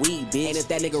tongue for no weed, bitch. And if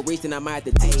that nigga reached, then I might have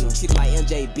to teach him. Treat him like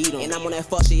MJ beat him. And I'm on that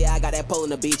fuck shit, yeah, I got that pole in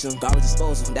the beach him. Garbage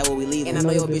disposal, that what we leave. And I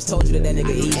know your bitch told you that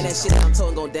nigga eat. And that shit that I'm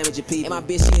told gon' damage your people. And my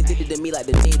bitch, she addicted to me like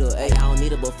the needle. Ayy, I don't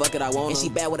need her, but fuck it, I want her. And she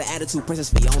bad with an attitude,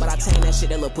 Princess Fiona. But I tame that shit,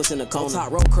 that little puss in the cone.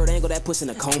 Top rope, Kurt Angle, that puss in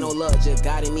the cone. Ain't no love, just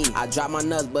guiding me. I drop my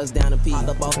nuts, bust down the pee. Hop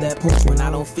up off that porch when I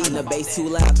don't feed. The bass too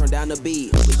loud, turn down the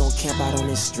beat. We gon' camp out on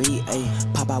this street,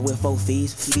 ayy. Pop out with 4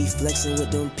 fees. He be flexing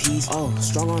with them peas. Oh,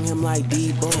 strong on him like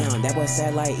D-Boy. That boy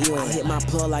sad like you. I hit my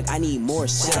plug like I need more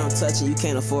shit. I'm touching, you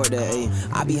can't afford that, ayy.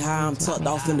 I be high, I'm tucked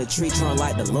off in the tree, trunk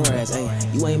like Dolores,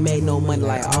 ayy. You ain't made no money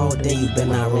like all day, you better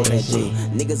not roll that G.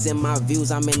 Niggas in my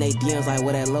views, I'm in they DMs like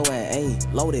where that low at,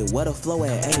 ayy. Loaded, where the flow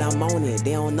at, ayy. I'm on it,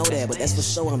 they don't know that, but that's for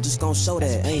sure, I'm just gon' show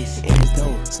that, ayy. And these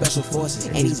dope, special forces,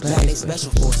 and these black, they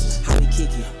special forces. How we kick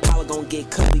it, probably gon' get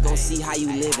cut, we gon' see how you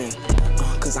living.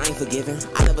 Cause I ain't forgiving,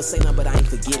 I never say nothing, but I ain't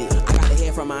forget it. I got the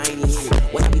hair from I ain't even hit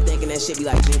it. When I be thinking that shit be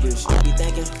like gibberish. I be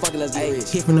thinking, fuck it, let's get rich.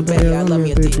 Hit from the baby, I love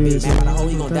me a thick bitch. Man, by the hoe,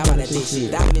 he gon' die by that thick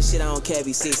shit. Die with this shit, I don't care if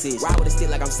he 6'6". Ride with a stick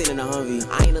like I'm sitting in a Humvee.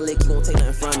 I ain't a lick, you gon' take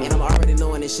nothing from me. And I'm already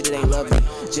knowing this shit, it ain't lovely.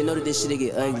 Just know that this shit, it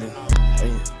get ugly.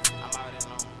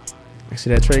 I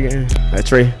see that tray again. That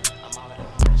tray.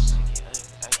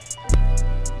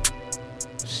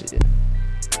 Shit.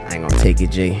 I ain't gonna take it,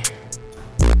 Jay.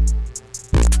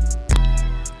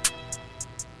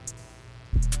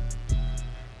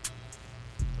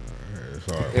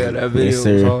 Yeah, that video Yes,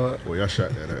 sir. was hard. Well, y'all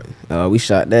shot that at. We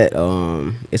shot that.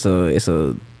 It's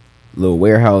a little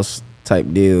warehouse type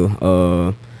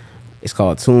deal. It's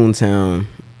called Toontown.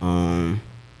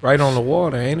 Right on the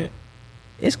water, ain't it?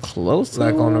 It's close to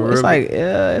Like on the river?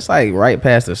 It's like right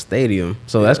past the stadium.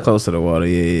 So that's close to the water.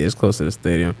 Yeah, it's close to the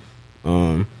stadium.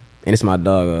 And it's my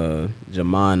dog,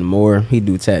 Jamon Moore. He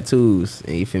do tattoos,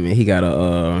 and you feel me? He got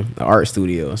a art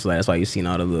studio, so that's why you seen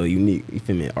all the little unique, you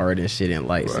feel me, art and shit and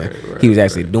lights. Right, And right, he was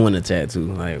actually doing the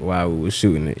tattoo, like while we was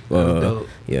shooting it. dope.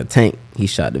 Yeah, Tank, he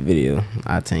shot the video.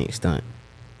 I Tank stunt,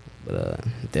 but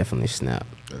definitely snap.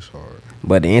 That's hard.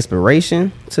 But the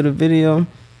inspiration to the video,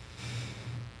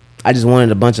 I just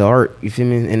wanted a bunch of art. You feel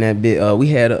me? In that bit, we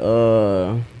had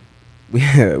a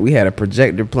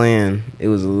projector playing. It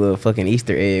was a little fucking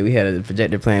Easter egg. We had a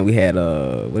projector playing. We had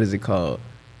what is it called?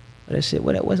 What that shit?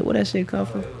 What that shit come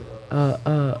from?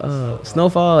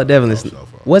 Snowfall, definitely.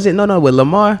 Snowfall. Was it? No, with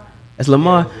Lamar. That's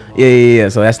Lamar. Yeah.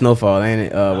 So that's Snowfall,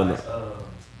 ain't it? With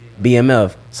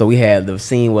BMF. So we had the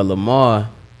scene where Lamar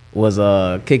was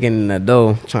kicking in the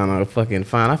door, trying to fucking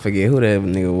find. I forget who that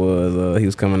nigga was. He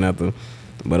was coming after,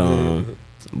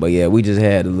 but yeah, we just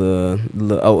had a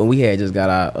little. Oh, and we had just got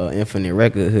our Infinite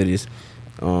Record hoodies.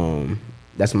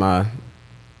 That's my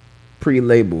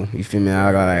pre-label. You feel me?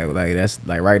 I got like that's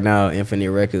like right now,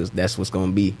 Infinite Records. That's what's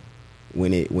gonna be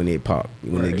when it pop,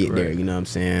 when it get there. You know what I'm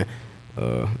saying?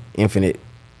 Infinite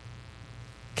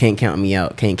can't count me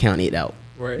out. Can't count it out.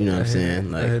 Right. You know what I'm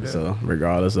saying? Like so,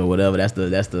 regardless of whatever, that's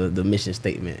the mission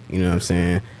statement. You know what I'm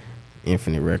saying?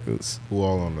 Infinite Records. Who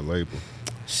all on the label?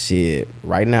 Shit.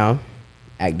 Right now,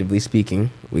 actively speaking,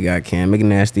 we got Cam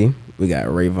McNasty, we got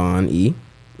Rayvon E,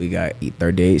 we got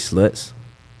 38 Sluts,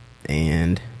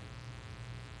 and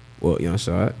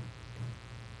Yvngshad,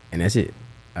 and that's it.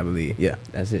 I believe. Yeah,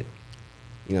 that's it.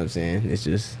 You know what I'm saying? It's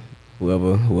just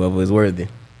whoever is worthy.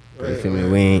 You feel me?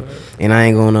 We ain't, and I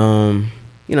ain't gonna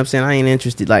you know what I'm saying? I ain't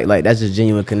interested. Like that's just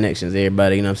genuine connections.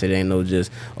 Everybody, you know what I'm saying? It ain't no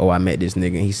just, oh, I met this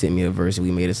nigga and he sent me a verse and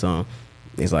we made a song.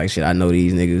 It's like, shit, I know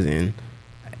these niggas, and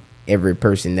every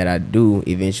person that I do,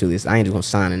 eventually, I ain't just gonna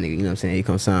sign a nigga, you know what I'm saying? He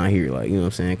come sign here, like, you know what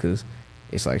I'm saying? Because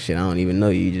it's like, shit, I don't even know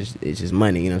you. It's just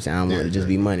money, you know what I'm saying? I don't want it to just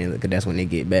be money, because that's when they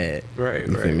get bad. Right,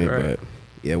 you feel me? right. But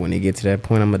yeah, when they get to that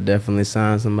point, I'm gonna definitely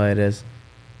sign somebody that's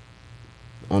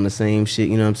on the same shit,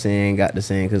 you know what I'm saying? Got the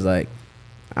same, because like,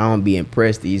 I don't be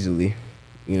impressed easily.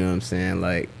 You know what I'm saying?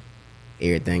 Like,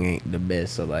 everything ain't the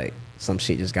best. So, like, some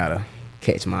shit just gotta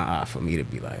catch my eye for me to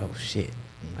be like, oh, shit.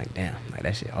 Like, damn. Like,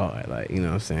 that shit hard. Like, you know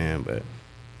what I'm saying? But,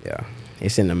 yeah.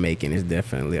 It's in the making. It's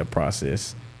definitely a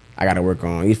process. I gotta work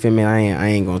on. You feel me? I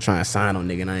ain't gonna try and sign on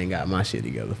nigga and I ain't got my shit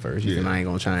together first. You feel me? I ain't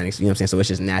gonna try and, you know what I'm saying? So, it's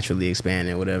just naturally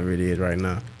expanding, whatever it is right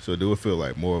now. So do it feel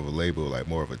like more of a label, like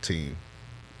more of a team?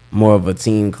 More of a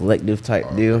team collective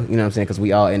type deal. You know what I'm saying? Because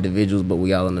we all individuals, but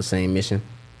we all on the same mission.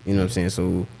 You know what I'm saying?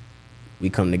 So we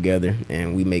come together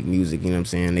and we make music, you know what I'm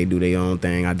saying? They do their own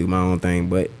thing, I do my own thing,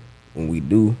 but when we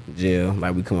do gel,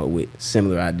 like we come up with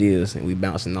similar ideas and we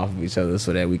bouncing off of each other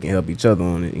so that we can help each other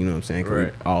on it, you know what I'm saying? Because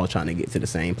we're all trying to get to the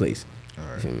same place. All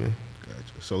right. You feel me?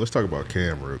 Gotcha. So let's talk about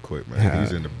Cam real quick, man.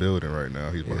 He's in the building right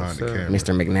now. He's behind the camera.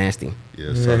 Mr. McNasty. Yeah,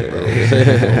 let's talk about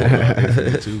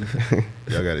Infinite too.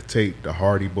 Y'all got to take the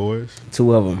Hardy Boys.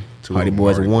 Two of them. Hardy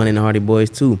Boys 1 and the Hardy Boys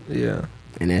 2. Yeah.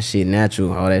 And that shit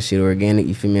natural, all that shit organic,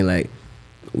 you feel me? Like,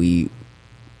 it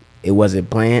wasn't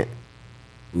planned.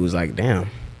 We was like, damn,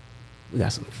 we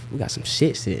got some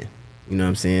shit sitting. You know what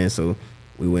I'm saying? So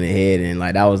we went ahead and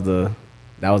like that was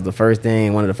the first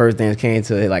thing. One of the first things came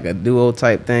to it, like a duo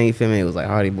type thing. You feel me? It was like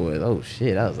Hardy Boys. Oh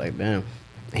shit! I was like, damn.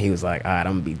 And he was like, all right,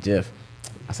 I'm gonna be Jeff.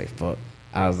 I say, fuck.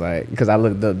 I was like, because I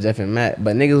looked up Jeff and Matt,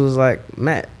 but niggas was like,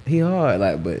 Matt, he hard,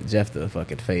 like, but Jeff the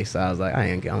fucking face. So I was like,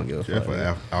 I don't give a fuck. Jeff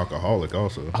an alcoholic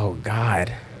also. Oh God.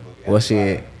 Well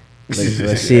shit.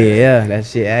 But shit, yeah, that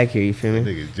shit accurate. You feel me?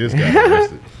 Nigga just got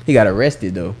arrested. He got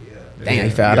arrested though. Damn, he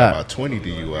found got out. about 20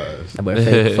 DUIs.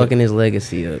 But fucking his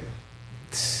legacy up.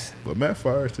 But Matt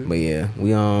fired too. But yeah,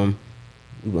 we I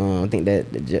think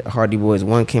that the Hardy Boys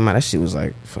 1 came out. That shit was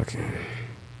like fucking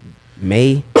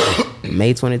May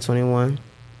 2021.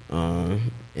 And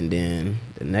then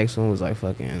the next one was like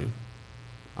fucking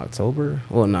October.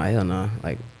 Well, no, hell no.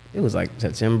 Like it was like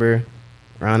September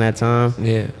around that time.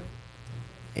 Yeah.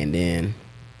 And then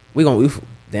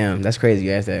damn, that's crazy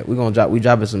you asked that. We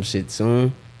dropping some shit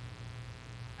soon.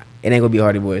 It ain't gonna be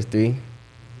Hardy Boys 3,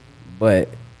 but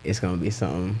it's gonna be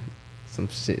some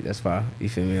shit that's fire. You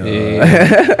feel me?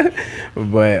 Yeah.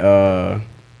 But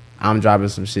I'm dropping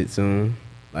some shit soon.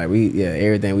 Like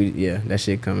everything that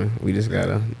shit coming. We just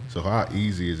gotta. So how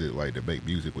easy is it like to make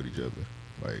music with each other?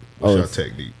 Like what's your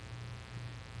technique?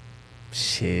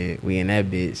 Shit, we in that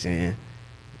bitch and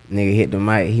nigga hit the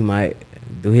mic, he might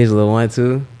do his little 1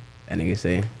 2. That nigga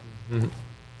say,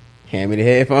 hand me the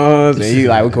headphones, and you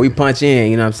like we punch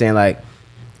in. You know what I'm saying? Like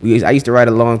I used to write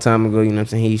a long time ago. You know what I'm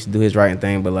saying? He used to do his writing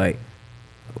thing, but like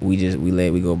we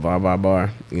go bar by bar.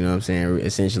 You know what I'm saying?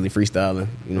 Essentially freestyling.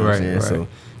 You know what I'm saying? Right. So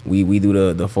we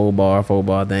do the full bar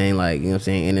thing. Like you know what I'm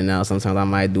saying? In and out. Sometimes I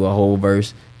might do a whole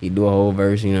verse. He do a whole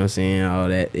verse. You know what I'm saying? All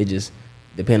that. It just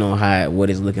depend on what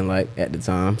it's looking like at the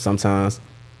time. Sometimes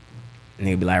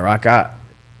nigga be like, rock out,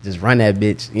 just run that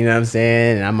bitch. You know what I'm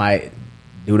saying? And I might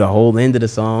do the whole end of the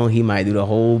song. He might do the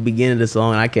whole beginning of the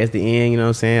song, and I catch the end. You know what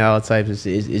I'm saying? All types of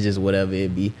shit. It's just whatever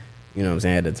it be. You know what I'm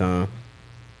saying at the time.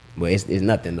 But it's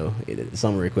nothing though.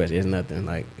 Some request, it's nothing.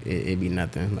 Like it be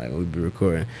nothing. Like we be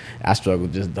recording. I struggle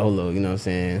just dolo. You know what I'm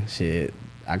saying? Shit,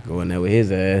 I go in there with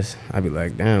his ass. I be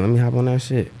like, damn, let me hop on that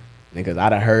shit. Because I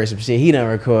done heard some shit he done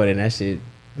recorded, and that shit,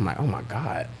 I'm like, oh my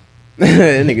God.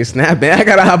 That nigga snapping. I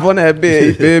gotta hop on that bitch.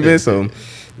 You feel me? So,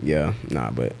 yeah,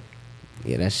 but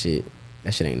yeah, that shit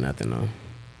ain't nothing though.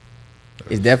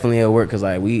 It's definitely a work because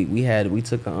like we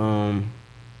took a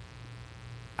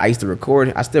I used to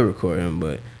record. I still record him,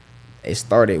 but it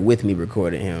started with me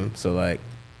recording him. So like,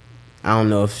 I don't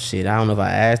know if I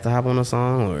asked to hop on a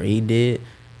song or he did,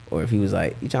 or if he was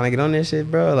like, "You trying to get on this shit,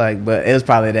 bro?" Like, but it was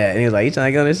probably that. And he was like, "You trying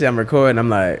to get on this shit?" I'm recording. I'm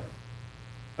like,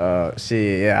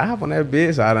 shit, yeah, I hop on that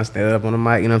bitch. So I done stand up on the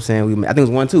mic. You know what I'm saying? I think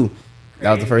it was 1-2.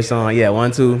 That was the first song. Yeah,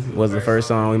 1-2 was the first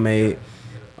song we made.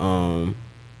 And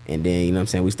then, you know what I'm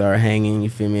saying, we started hanging, you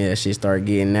feel me? That shit started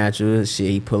getting natural. Shit,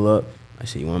 he pull up. I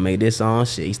said, you want to make this song?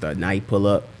 Shit, now he pull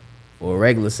up for a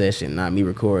regular session, not me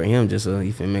recording him, just a,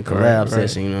 you feel me, collab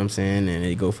session, you know what I'm saying? And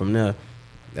it go from there.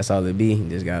 That's all it be. You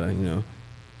just got to, you know,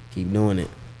 keep doing it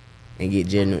and get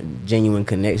genuine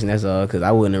connection, that's all. Because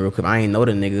I wouldn't have recorded. I ain't know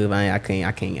the nigga. I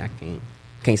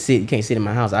can't sit in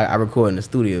my house. I record in the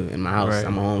studio in my house. Right.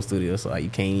 I'm a home studio, so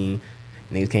like, niggas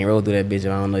can't roll through that bitch if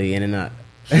I don't know you in and out.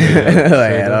 Like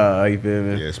at all, you feel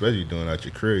me? Yeah, especially doing out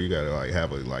your career, you gotta like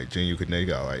have a like genuine connection.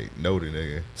 You gotta like know the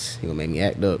nigga. He gonna make me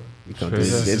act up. You come through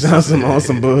this bitch on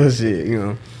some bullshit, you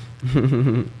know.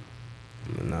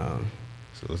 No.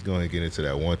 So let's go ahead and get into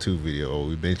that 1-2 video. Oh,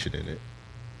 we mentioning it.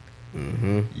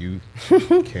 You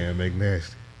can't make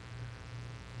nasty.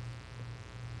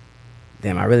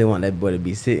 Damn, I really want that boy to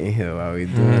be sitting here while we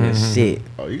doing this shit.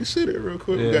 Oh, you can sit there real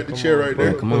quick. Yeah, we got the chair right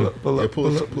there. Come on. Pull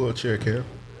a chair, Cam.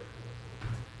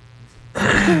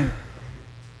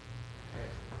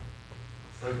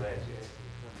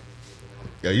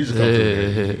 Yeah, you just come through there.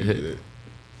 You can do that.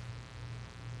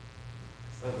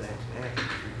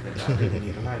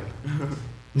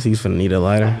 You see, he's finna need a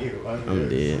lighter. I'm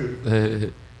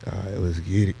dead. All right, let's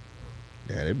get it.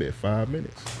 Yeah, it been 5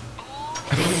 minutes.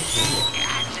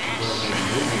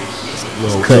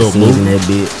 Cut scenes in that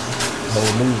bitch.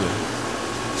 Whole movie.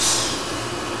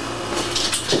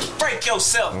 Break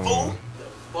yourself, fool.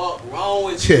 Fuck wrong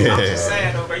with you? I'm just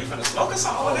saying though, bro. You finna smoke or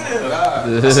something?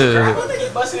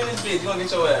 Nigga busting in this bitch. You gonna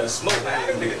get your ass smoked,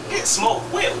 man. Nigga, get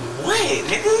smoked. Wait,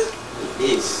 nigga?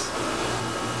 Yes.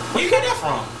 Where you get that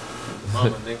from?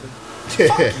 Mama, nigga.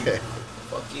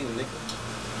 Fuck you, nigga.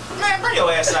 Man, bring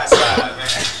your ass outside,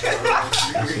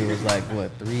 man. She was like,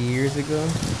 what, 3 years ago?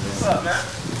 What's up, man?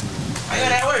 How you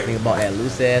at work? Nigga bought that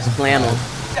loose ass flannel.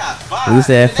 Loose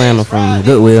ass flannel from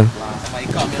Goodwill. Somebody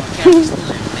caught me on camera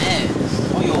stealing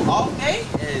mags. On your off day?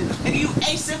 Nigga, you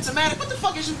asymptomatic. What the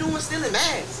fuck is you doing stealing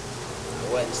mags? I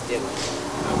wasn't stealing.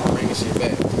 I'm bringing shit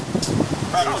back.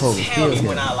 Bro, don't tell me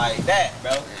when I like that,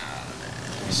 bro. Nah, man.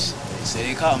 They said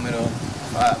they caught me though.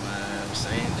 Fuck, man. I'm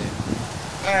saying that.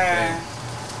 Man.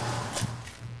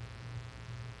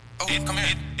 Come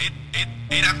here.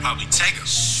 That probably take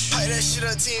us. Play that shit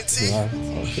on TNT.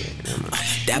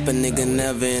 Dapper nigga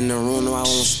never in the room, no I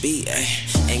won't speak.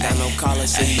 Ain't got no collar,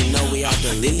 so you know we out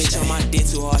the league. Bitch on my dick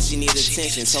too hard, she need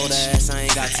attention. Told her ass I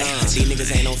ain't got time. These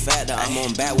niggas ain't no factor, I'm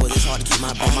on backwards, it's hard to keep my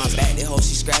on my back. That hoe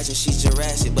she scratching, she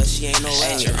Jurassic, but she ain't no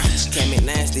rapper. Came in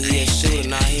nasty, he a shooter,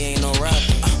 nah he ain't no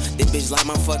rapper. This bitch like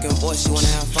my fucking voice, she wanna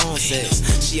have phone sex.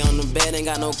 She on the bed, ain't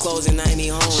got no clothes and I ain't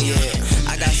even home yet.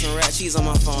 I got some rat cheese on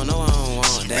my phone, no I don't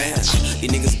want that.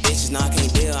 These niggas bitches, nah I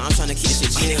can't deal, I'm tryna keep this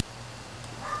shit chill.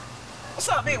 What's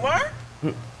up, big word?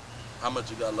 How much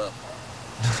you got left?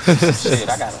 Shit,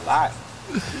 I got a lot.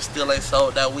 You still ain't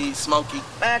sold that weed, Smokey?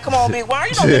 Man, come on, big word.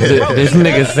 You know niggas broke. This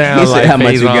nigga sound like how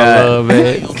much you got? Love,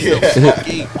 man.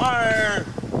 Smokey. Word.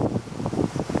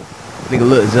 Nigga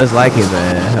look just like his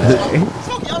ass.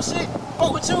 Smoke your shit.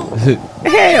 Fuck with you.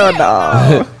 Hell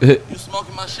no. You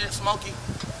smoking my shit, Smokey?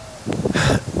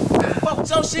 Fuck with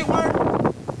your shit, word.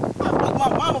 I fuck my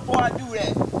mama before I do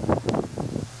that.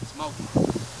 Smokey.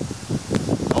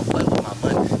 Don't play with my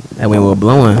money. That when we're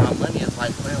blowing. My money is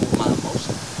like playing with my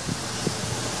emotions.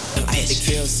 I hit the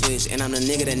kill switch, and I'm the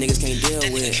nigga that niggas can't deal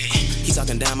with. He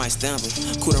talking down, my stamp him.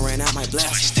 Coulda ran out, my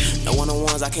blast. No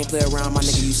one-on-ones, I can't play around, my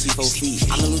nigga, you see 4 feet.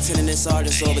 I'm a lieutenant and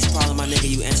sergeant, so if it's a problem, my nigga,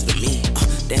 you answer to me.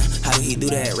 Damn, how do he do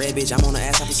that? Red bitch, I'm on the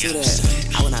ass, I pursue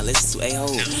that. I would not listen to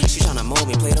a-hole. She tryna mold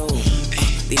me, play those.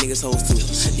 These niggas hoes too.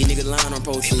 These niggas lying on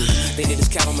Pro Tools. They did this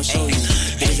cap, I'ma show you.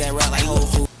 Niggas that rap like Whole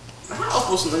Foods. I'm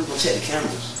supposed to go check the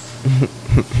cameras.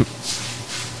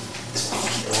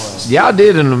 Y'all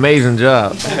did an amazing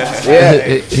job.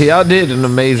 Yeah. Y'all did an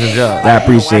amazing job. I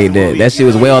appreciate that. That shit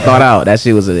was well thought out. That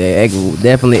shit was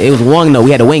definitely, it was one though.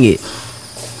 We had to wing it.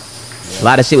 A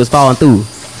lot of shit was falling through.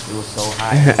 It was so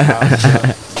high.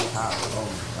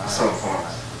 So far.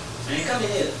 Man, come in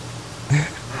here.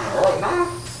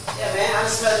 Yeah, man, I done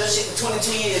smelled your shit for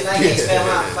 22 years and I can't smell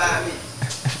mine for 5 minutes.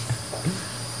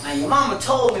 Now your mama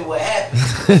told me what happened.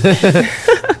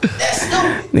 That's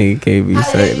stupid. Nigga can't be How the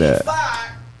hell saying you that. get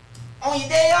fired on your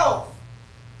day off?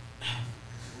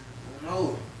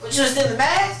 No. But you still in the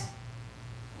mask?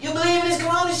 You believe in this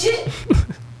corona shit?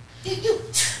 you.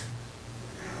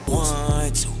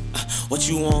 1, 2, what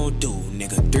you wanna do,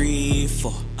 nigga? 3,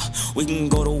 4, we can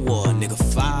go to war, nigga.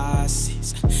 5,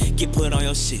 6, get put on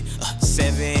your shit.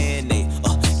 7, 8,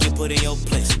 get put in your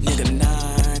place, nigga. 9,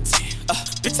 10,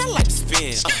 bitch, I like to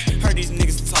spin. Heard these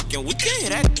niggas talking, we can hear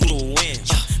that through the wind.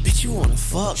 Bitch, you wanna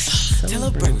fuck? Tell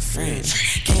her bring a friend.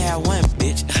 Can't have one,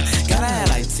 bitch. Gotta have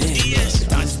like 10.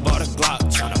 I just bought a Glock,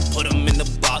 tryna put him in the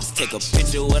box. Take a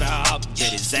picture with a hop,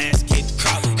 get his ass get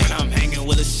cropped. And I'm hanging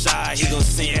with a shot, he gon'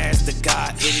 send your ass to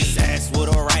God. Hit his ass with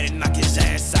a right and knock his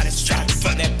ass out his strap.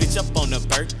 Fuck that bitch up on her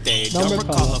birthday, don't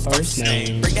recall her first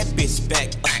name. Bring that bitch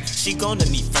back, she gonna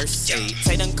need first aid.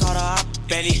 Tay done caught her up,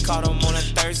 and he caught him on a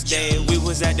Thursday. We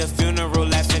was at the funeral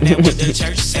laughing at what the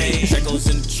church say. Draco's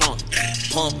in the trunk,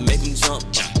 pump, make him jump.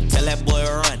 Tell that boy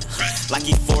run, like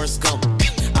he Forrest Gump.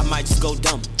 I might just go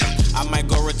dumb, I might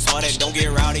go retarded. Don't get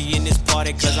rowdy in this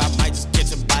party, cause I might just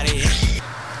catch a body.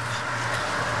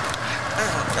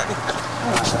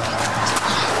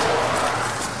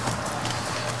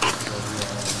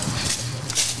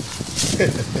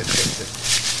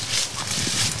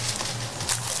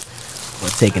 We're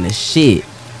taking a shit.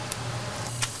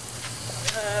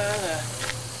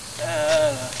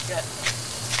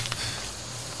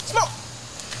 Smoke.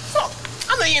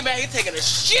 I know you ain't back here taking a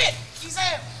shit. You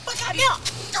said, but goddamn.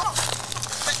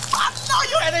 I know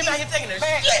you ain't back here taking a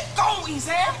shit. Go,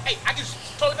 Yvngshad. Hey, I just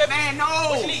told you, man, no.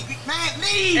 What you need? Man,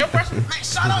 leave. Air pressure. Man,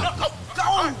 shut up. Go.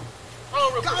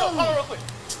 Hold on real quick.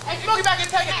 Hey, Smokey back here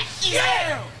taking a shit.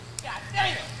 Damn. God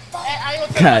damn. Hey, I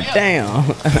ain't gonna God damn.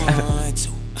 1, 2,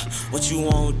 what you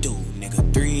wanna do,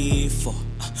 nigga? 3, 4,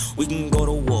 we can go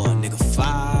to war, nigga.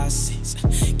 5, 6,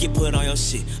 get put on your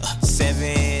shit.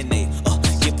 7, 8,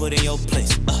 get put in your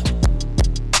place.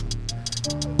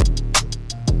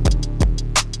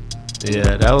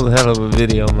 Yeah, that was a hell of a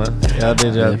video, man. Y'all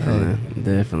did y'all thing.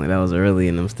 Definitely. That was early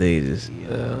in them stages.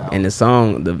 Yeah. And the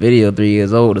song, the video 3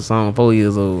 years old, the song 4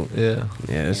 years old. Yeah.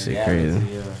 Yeah, that shit crazy.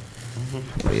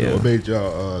 But So yeah, what made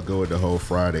y'all go with the whole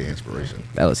Friday inspiration?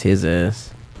 that was his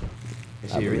ass.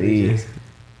 That I shit really believe. just,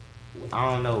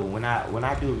 I don't know. When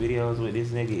I do videos with this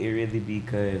nigga, it really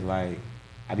because like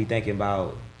I be thinking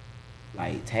about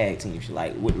like tag team shit.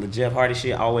 Like with the Jeff Hardy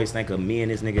shit, I always think of me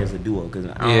and this nigga as a duo because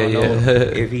I don't know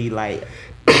if he like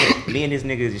me and this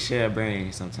nigga just share a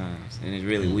brain sometimes, and it's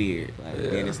really weird. Like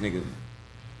me and this nigga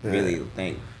really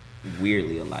think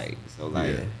weirdly alike. So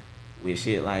like with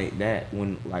shit like that,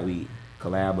 when like we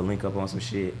collab or link up on some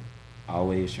shit, I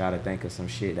always try to think of some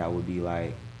shit that would be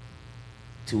like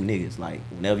two niggas. Like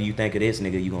whenever you think of this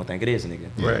nigga, you gonna think of this nigga.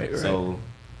 Right. So,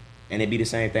 and it'd be the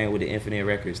same thing with the Infinite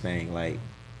Records thing. Like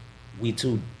we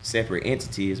two separate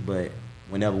entities, but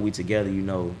whenever we together, you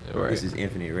know, this is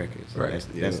Infinite Records. Right.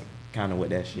 That's kind of what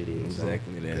that shit is.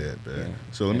 Exactly that. Yeah.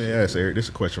 So let me ask Eric. This is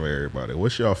a question for everybody.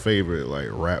 What's your favorite like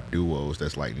rap duos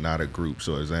that's like not a group?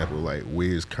 So example like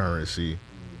Wiz, Currency.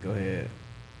 Go ahead.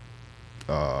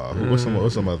 What's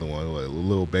some other one? Like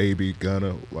Lil Baby,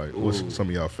 Gunna. Like what's some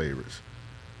of y'all favorites?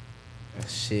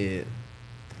 Shit.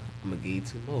 I'm gonna give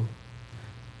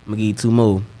you two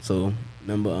more. So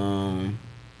remember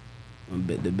when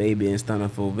the Baby and Stunner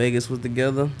for Vegas was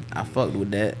together, I fucked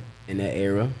with that in that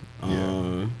era.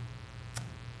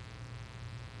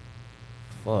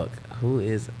 Fuck, who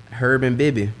is Herb and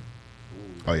Bibby?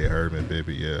 Oh yeah, Herb and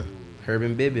Bibby. Yeah, Herb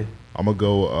and Bibby. I'm gonna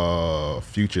go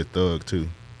Future Thug too.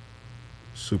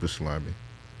 Super slimy.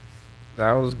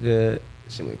 That was good.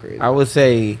 Shit went crazy. I would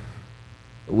say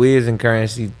Wiz and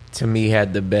Currency to me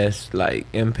had the best like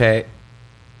impact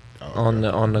on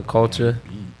the culture.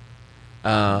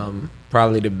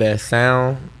 Probably the best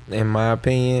sound in my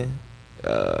opinion.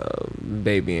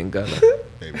 Baby and Gunna.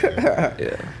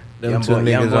 Yeah. Them two niggas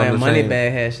Young Boy on and the same.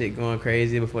 Moneybag had shit going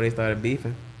crazy before they started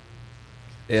beefing.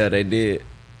 Yeah, they did.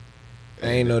 I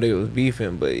ain't know they was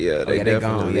beefing, but yeah, they they definitely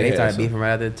gone. Yeah, they had started some. beefing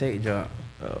right after the tape drop.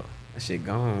 Oh, That shit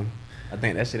gone. I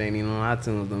think that shit ain't even on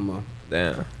iTunes no more.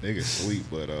 damn. Nigga sweet,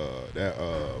 but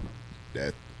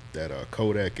that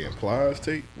Kodak and Plies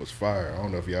tape was fire. I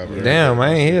don't know if y'all ever heard Damn, that.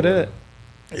 I ain't hear that.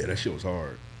 Yeah, that shit was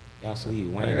hard. Y'all sweet.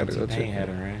 Wayne I and gotta go check T-Pain had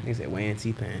that. a run. He said Wayne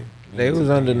T-Pain. They was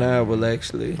undeniable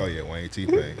actually. Oh yeah, Wayne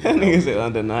T-Pain. That nigga said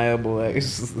undeniable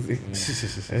actually. That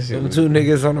shit Them was- two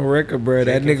niggas on the record, bro.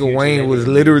 That Check nigga Future, Wayne that was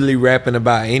nigga- literally rapping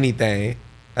about anything.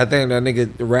 I think that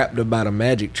nigga rapped about a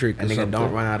magic trick or That nigga something.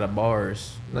 don't run out of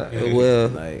bars. Well,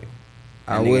 Like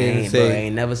I that nigga wouldn't ain't, bro, say.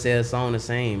 ain't never said a song the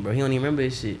same, bro. He don't even remember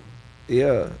his shit.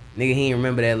 Yeah. Nigga, he ain't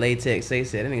remember that latex say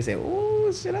said. That nigga said,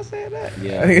 "Ooh, shit, I said that."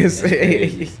 Yeah, Nigga that's said-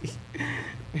 crazy.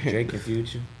 Drake and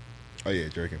Future. Oh yeah,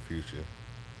 Drake and Future.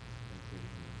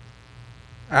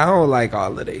 I don't like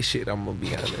all of they shit, I'm gonna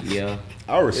be honest. Yeah.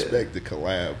 I respect the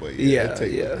collab, but Yeah,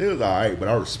 it was alright. But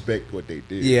I respect what they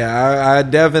did. Yeah, I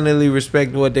definitely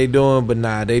respect what they doing, but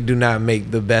nah, they do not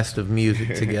make the best of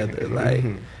music together. Like,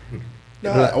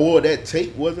 Nah, well, that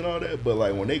tape wasn't all that, but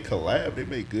like when they collab, they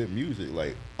make good music.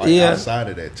 Like Yeah. outside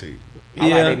of that tape. I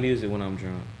Yeah. like their music when I'm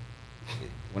drunk.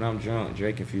 When I'm drunk,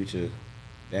 Drake and Future,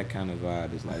 that kind of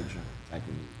vibe is like drunk type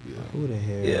of music. Who the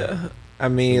hell? yeah. I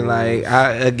mean, like,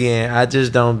 I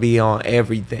just don't be on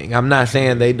everything. I'm not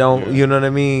saying they don't, you know what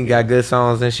I mean? Got good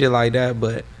songs and shit like that,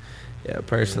 but yeah,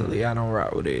 personally, I don't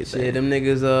rock with everything. Shit, them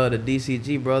niggas, the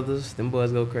DCG brothers, them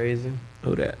boys go crazy.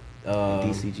 Who that?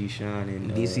 DCG Sean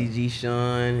and DCG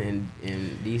Sean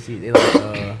and DC, they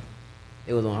like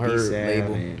it was on her D-Sab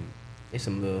label. and It's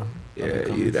some little Yeah,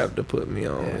 you'd have to put me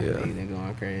on. yeah, Yeah. they been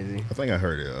going crazy. I think I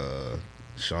heard it,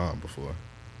 Sean before.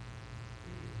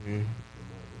 Mhm.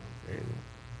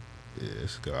 Yeah,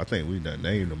 it's good. I think we done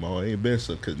named them all. Ain't been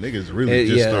so because niggas really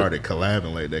just started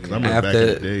collabing like that. Because I remember back in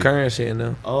the After day. current shit,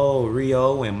 no. oh,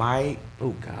 Rio and Mike.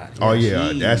 Oh God. Oh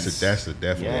yeah, Jeez. that's a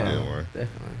definitely Yeah. good one.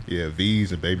 Definitely. Yeah,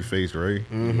 V's and Babyface Ray.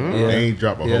 Mm-hmm. Yeah. They ain't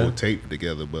drop a Yeah. whole tape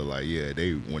together, but like yeah,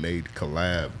 they when they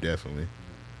collab definitely.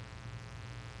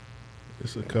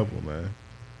 It's a couple, man.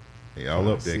 Hey, all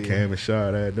up there, see. Cam and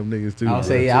Shad had them niggas too. I'll bro.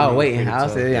 say I was waiting. I'll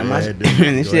say yeah, my Had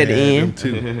this shit at the had them end.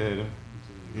 too.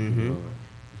 Mm-hmm.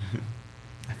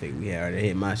 I think we had already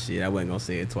hit my shit. I wasn't gonna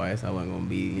say it twice. I wasn't gonna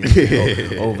be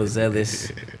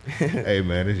overzealous. Hey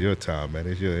man, it's your time, man.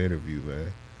 It's your interview,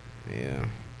 man. Yeah.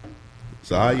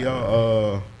 So how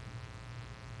y'all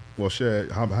well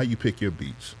shit, how you pick your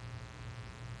beats?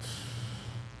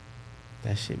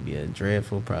 That should be a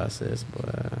dreadful process,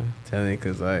 but telling you,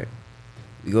 cause like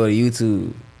we go to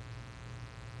YouTube,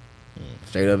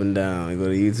 straight up and down. We go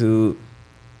to YouTube,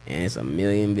 and it's a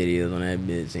million videos on that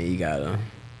bitch, and you gotta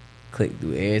click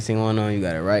through every single one on. You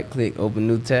gotta right click, open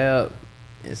new tab,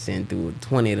 and send through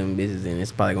 20 of them bitches, and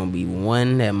it's probably gonna be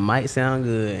one that might sound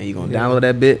good, and you gonna download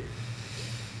that bit.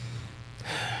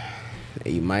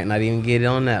 You might not even get it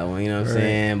on that one, you know what I'm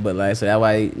saying? But like, so that's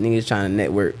why niggas trying to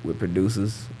network with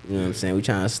producers, you know what I'm saying? We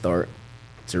trying to start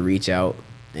to reach out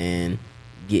and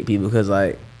get people, because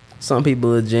like some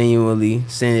people will genuinely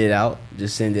send it out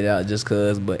just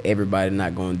cause, but everybody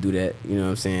not gonna do that, you know what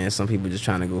I'm saying? Some people just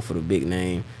trying to go for the big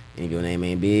name, and if your name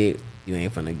ain't big, you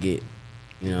ain't finna get,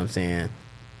 you know what I'm saying,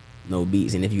 no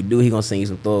beats. And if you do, he gonna send you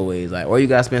some throwaways, like, or you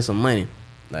gotta spend some money.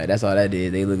 Like, that's all that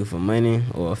is. They looking for money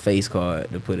or a face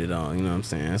card to put it on. You know what I'm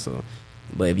saying? So,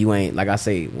 but if you ain't, like I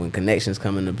say, when connections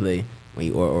come into play, when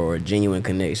you, or genuine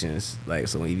connections, like,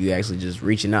 so if you actually just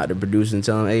reaching out to producers and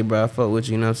telling them, hey, bro, I fuck with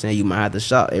you, you know what I'm saying? You might have to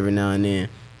shop every now and then,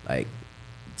 like,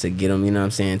 to get them, you know what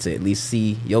I'm saying, to at least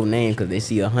see your name, because they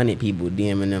see 100 people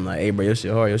DMing them, like, hey, bro, your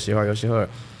shit hard, your shit hard, your shit hard.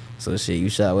 So, shit, you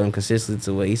shot with him consistently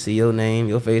to where he see your name,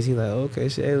 your face, he like, okay,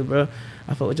 shit, hey, bro,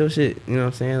 I fuck with your shit, you know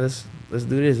what I'm saying? Let's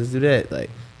do this, let's do that. Like,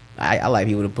 I like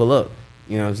people to pull up.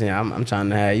 You know what I'm saying? I'm trying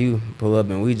to have you pull up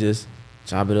and we just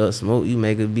chop it up, smoke, you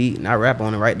make a beat, and I rap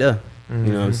on it right there. Mm-hmm.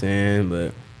 You know what I'm saying?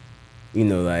 But, you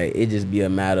know, like, it just be a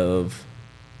matter of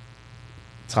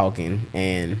talking,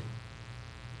 and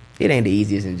it ain't the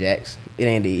easiest in Jacks. It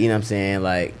ain't the, you know what I'm saying?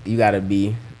 Like, you gotta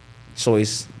be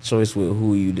choice with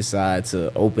who you decide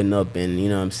to open up and, you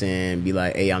know what I'm saying, be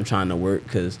like, hey, I'm trying to work,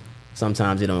 because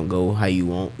sometimes it don't go how you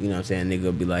want. You know what I'm saying?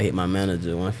 Nigga be like, hit my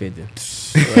manager, 150.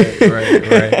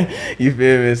 Right. You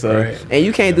feel me? So, and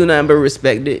you can't do nothing but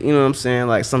respect it. You know what I'm saying?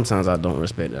 Like, sometimes I don't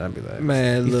respect it. I be like,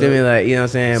 Man, you look, feel me? Like, you know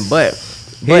what I'm saying? But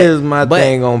here's my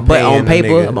thing on but on paying the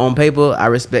nigga. on paper, I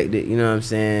respect it. You know what I'm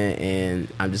saying? And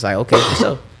I'm just like, okay, for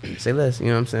sure. Say less. You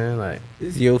know what I'm saying? Like,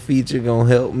 is your feature gonna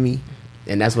help me?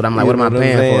 and that's what I'm like. You What am I know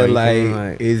paying saying? for? You Like, feel me?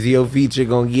 Like, is your feature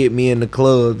gonna get me in the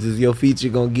clubs? Is your feature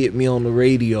gonna get me on the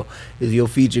radio? Is your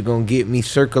feature gonna get me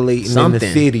circulating in Something.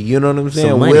 the city? You know what I'm saying?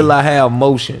 Some money. Will I have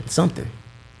motion? something,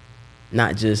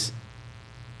 not just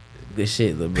good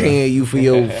shit, little bro. Paying you for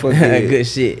your fucking good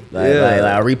shit, like Yeah.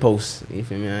 like repost. You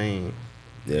feel me? I ain't.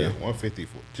 Yeah, 150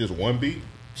 for just one beat.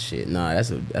 Shit, nah,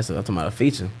 that's I'm talking about a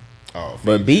feature. Oh,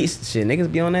 But feature. beats, shit, niggas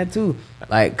be on that too.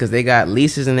 Like, cause they got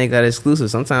leases and they got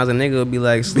exclusives. Sometimes a nigga will be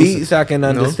like, exclusive, beats. I can you know?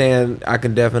 understand. I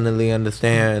can definitely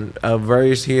understand. A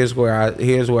verse. Here's where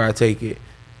I take it.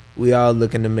 We all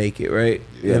looking to make it, right?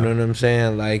 Yeah. You know what I'm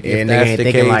saying? Like, Every if nigga that's ain't the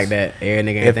thinking case, like that. Every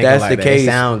nigga ain't if thinking that's like the that. case, It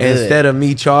sound good. instead of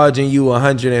me charging you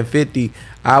 150,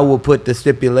 I will put the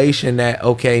stipulation that,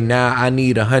 okay, now I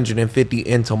need 150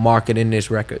 into marketing this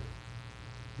record.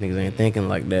 Niggas ain't thinking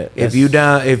like that. If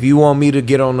you want me to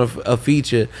get on a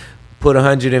feature, put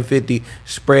 150,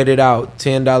 spread it out,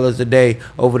 $10 a day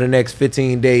over the next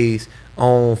 15 days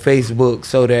on Facebook,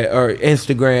 so that, or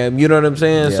Instagram, you know what I'm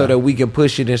saying, so that we can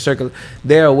push it and circle.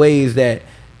 There are ways that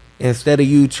instead of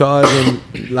you charging,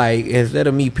 like instead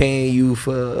of me paying you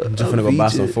for, I'm just gonna go buy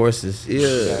some forces. Yeah.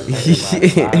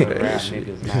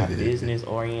 Niggas not business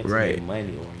oriented, Right. and money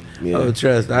oriented. Yeah. Oh,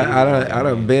 trust. I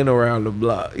done been around the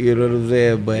block. You know what I'm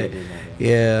saying? But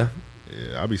yeah.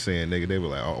 Yeah, I be saying, nigga, they were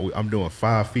like, oh, I'm doing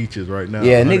 5 features right now.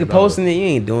 Yeah, nigga $100. posting it, you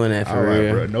ain't doing that for All right,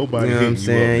 real. bro, nobody you know what I'm hitting you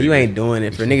saying? up, You nigga. ain't doing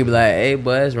it for nigga be like, hey,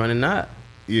 boy, it's running out.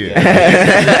 Yeah.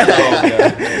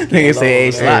 Nigga say,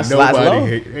 hey, slots low.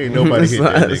 Ain't nobody hit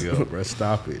that nigga up, bro.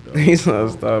 Stop it, though. He's gonna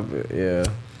stop it. Yeah.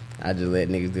 I just let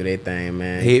niggas do their thing,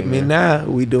 man. Hit me now.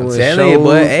 We doing I'm shows. telling you,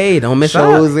 boy, hey, don't miss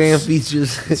shows out. and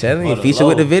features. Telling you, For the feature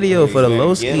with the low. video for the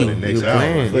low ski. Yeah, You for the next hour.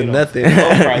 playing. For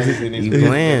nothing. You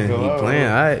playing. You playing.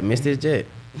 All right, missed his jet.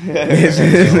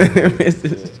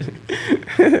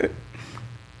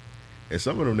 And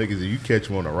some of them niggas, if you catch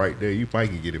one on the right there, you might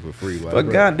can get it for free. Like, But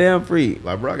bro, goddamn free.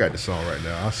 like, bro, I got the song right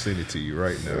now. I'll send it to you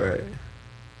right now. Right.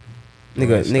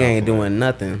 Nigga Stop ain't on doing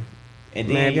nothing. And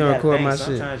Man, then if you you don't gotta record think, my shit.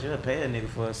 sometimes you'll pay a nigga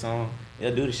for a song.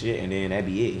 He'll do the shit, and then that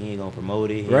be it. He ain't gonna promote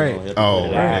it. He ain't Right. gonna help Oh, you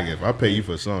put it out. nigga, if I pay you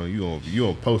for a song, you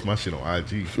gonna post my shit on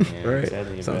IG. Yeah, Right. I'm telling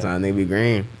you, bro. Sometimes nigga be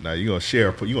green. Now you gonna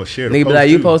share the Nigga post be like,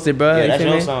 you too. posted, bro. Yeah, You that's feel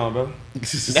your me? song, bro.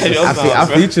 That's your I, song, I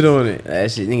bro. featured on it.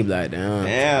 That shit, nigga be like, damn.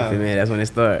 Damn. You feel me? That's when it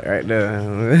start right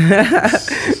there.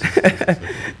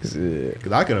 Shit.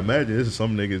 Cause I can imagine this is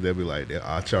some niggas that be like,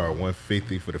 I charge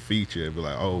 $150 for the feature, and be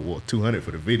like, oh well, $200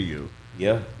 for the video.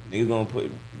 Yeah, nigga gonna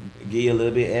give you a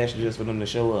little bit extra just for them to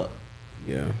show up.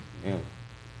 Yeah. Yeah.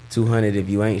 200 if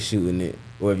you ain't shooting it,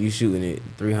 or if you shooting it,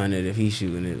 300 if he's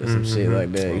shooting it, or some shit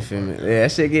like that. You feel me? Yeah,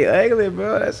 that shit get ugly,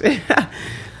 bro. That shit.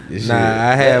 This Nah, shit.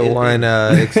 I had one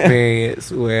experience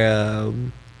where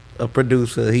a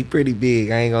producer, he pretty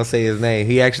big, I ain't gonna say his name,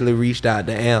 he actually reached out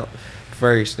to Amp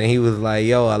first, and he was like,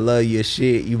 yo, I love your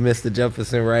shit, you Mr.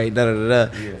 Jefferson, right,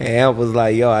 da-da-da-da. And Amp was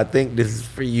like, yo, I think this is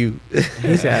for you.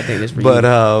 He said, I think this for But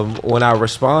you. when I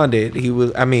responded,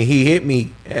 he hit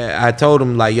me. I told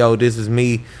him, like, yo, this is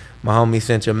me. My homie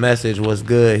sent your message. What's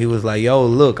good? He was like, yo,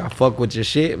 look, I fuck with your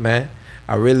shit, man.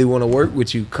 I really want to work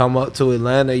with you. Come up to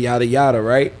Atlanta, yada, yada,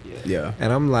 right? Yeah.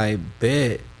 And I'm like,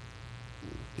 bet.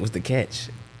 What's the catch?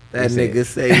 That He said- nigga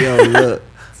say, yo, look,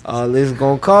 all this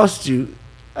gonna cost you.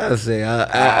 I say,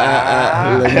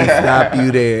 let me stop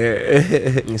you there.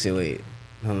 Nigga say, wait.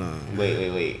 Hold on.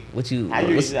 Wait. What you? How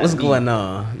you What's reach out to going me?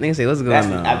 on? Nigga say, what's going That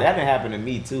on? done happened to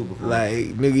me too before. Like,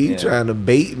 nigga, you Yeah. trying to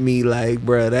bait me, like,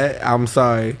 bruh, that, I'm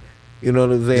sorry. You know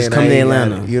what I'm saying? Just come I to ain't got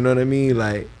Atlanta. it. You know what I mean?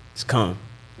 Like, Just come.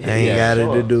 I ain't got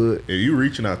it to do it. If you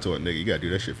reaching out to a nigga, you gotta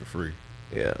do that shit for free.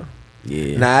 Yeah.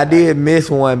 Yeah. Now, I did miss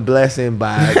one blessing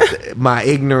by my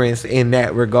ignorance in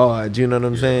that regard. You know what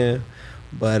I'm saying?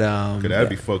 But Cause that'd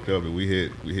be fucked up if we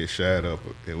hit Shad up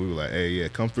and we were like, hey, yeah,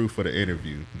 come through for the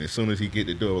interview. And as soon as he get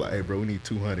the door, we're like, hey, bro, we need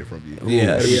 $200 from you.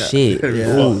 Yeah, yeah. Shit. Yeah.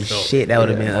 Oh Fucked up. shit. That would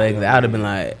have been ugly. I would have been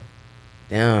like,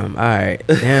 damn. All right.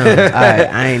 Damn. All right.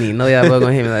 I ain't even know y'all was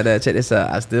gonna hit me like that. Check this out.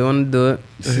 I still want to do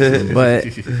it, but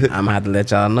I'm gonna have to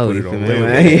let y'all know. Put You it feel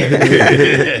on me?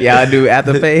 Layaway. Y'all do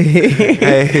after pay.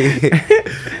 Hey,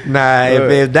 nah,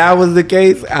 if that was the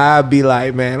case, I'd be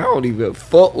like, man, I don't even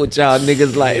fuck with y'all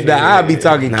niggas. Like, nah, I'd be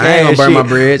talking Nah, I cash ain't gonna burn shit. my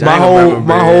bridge. I My ain't gonna burn whole, my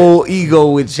my bridge. whole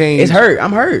ego would change. It's hurt.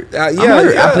 I'm hurt. Yeah, I'm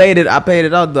hurt. yeah. I paid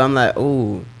it off though. I'm like,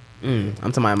 ooh. I'm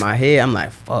talking about in my head. I'm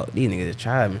like, fuck, these niggas just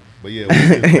tried me. But yeah, we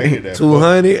just painted that.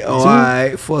 200. Oh,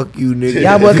 alright, fuck you, nigga.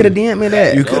 Y'all boy could have DM'd me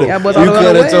that. You could Y'all have boys all the way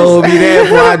on the told west. me that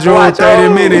before I drove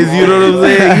 30 minutes. You know what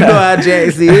I'm saying? You know how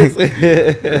Jax is.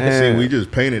 See, we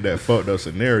just painted that fucked up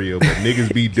scenario, but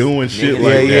niggas be doing shit Yeah,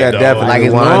 like that. yeah, dog. definitely. Like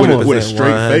it's 100%, normal. With a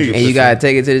straight face. And you gotta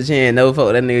take it to the chin. Never fuck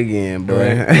with that nigga again, boy.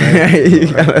 Right,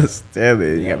 You gotta tell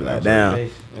it. You gotta be like, damn.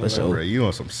 For Bro, sure. you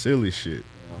on some silly shit.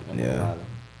 Yeah.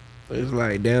 It's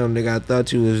like, damn, nigga, I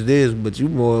thought you was this, but you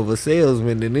more of a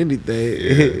salesman than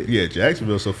anything. Yeah,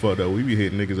 Jacksonville so fucked up. We be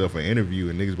hitting niggas up for interview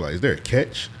and niggas be like, is there a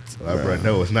catch? Like, bro,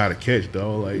 no, it's not a catch,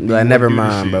 dog. Like, Be like, never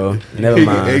mind, bro. Never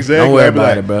mind. Exactly. Don't worry I be about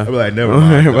like, it, bro. I be like, never Don't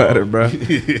mind. worry about dog.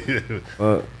 it,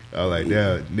 bro. Fuck. I was like,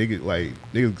 yeah,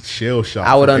 niggas shell shocked.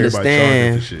 I would from everybody charging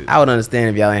understand. for shit. I would understand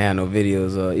if y'all ain't had no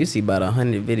videos. You see about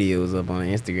 100 videos up on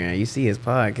Instagram. You see his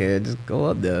podcast. Just go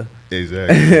up there.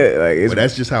 Exactly. Like it's But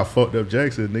that's just how fucked up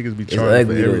Jackson niggas be It's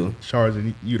charging ugly, though.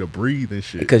 charging you to breathe and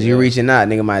shit. because you're reaching out.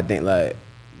 Nigga might think like,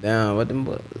 Damn, what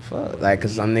the fuck? Like,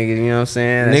 cause some niggas, you know what I'm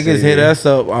saying? That Niggas shit- hit us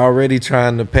up already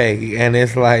trying to pay, and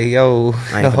it's like, yo,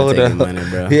 I ain't finna hold take up, your money,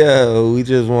 bro. Yeah, we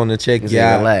just want to check Just you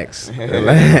out. relax,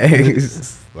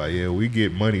 relax. Like, yeah, we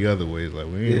get money other ways. Like,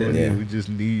 we ain't Yeah. we just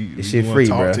need. This we shit wanna free,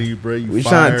 talk bro. to you, bro. You We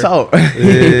fired. trying to talk.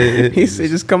 He said,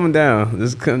 just coming down.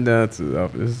 Just come down to the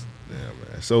office. Yeah,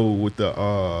 man. So with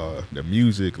the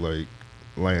music like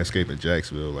landscape in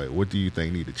Jacksonville, like, what do you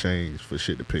think need to change for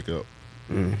shit to pick up?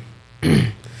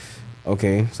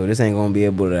 Okay, so this ain't gonna be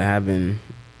able to happen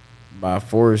by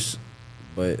force,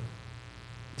 but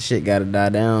shit gotta die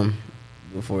down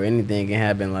before anything can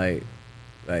happen. Like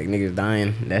niggas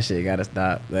dying, that shit gotta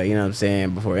stop. Like, you know what I'm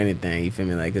saying? Before anything, you feel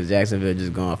me? Like, cause Jacksonville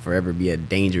just gonna forever be a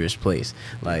dangerous place.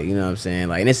 Like, you know what I'm saying?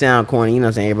 Like, and it sound corny, you know what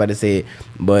I'm saying? Everybody say it,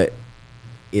 but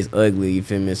it's ugly. You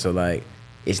feel me? So like,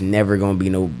 it's never gonna be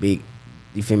no big.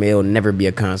 You feel me? It'll never be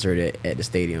a concert at the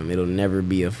stadium. It'll never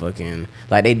be a fucking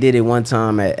like they did it one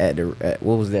time at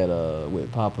what was that with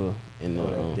Papa in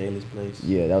the Daly's place.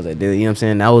 yeah, that was at Daly. You know what I'm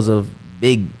saying? That was a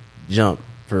big jump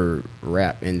for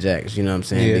rap and Jacks. You know what I'm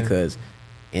saying? Yeah. Because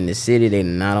in the city they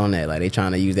not on that. Like they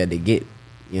trying to use that to get,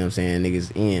 you know what I'm saying,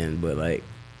 niggas in. But like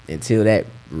until that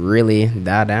really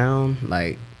die down,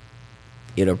 like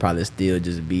it'll probably still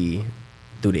just be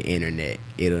through the internet.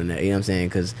 It'll, you know what I'm saying?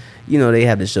 Because, you know, they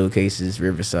have the showcases,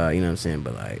 Riverside, you know what I'm saying?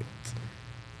 But, like,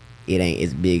 it ain't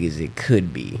as big as it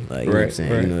could be. Like, you know what I'm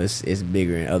saying? Right. You know, it's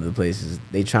bigger in other places.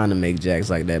 They trying to make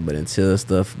Jacks like that, but until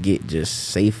stuff get just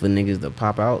safe for niggas to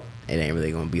pop out, it ain't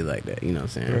really going to be like that. You know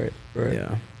what I'm saying? Right.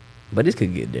 Yeah. But this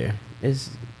could get there.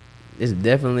 It's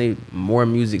definitely more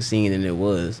music scene than it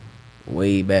was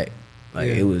way back. Like,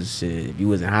 Yeah. it was shit. If you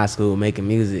was in high school making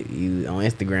music, you on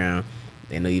Instagram,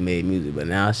 they know you made music. But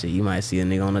now, shit, you might see a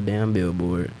nigga on a damn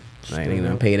billboard. Like, they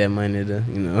gonna pay that money to,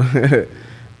 you know.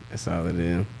 That's all it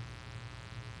is.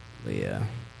 But yeah,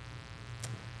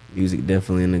 music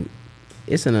definitely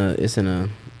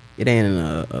it ain't in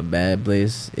a bad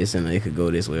place. It could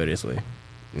go this way or this way,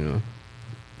 you know.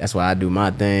 That's why I do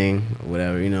my thing, or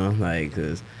whatever, you know, like,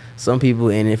 cause some people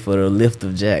in it for the lift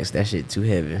of Jacks. That shit too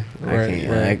heavy.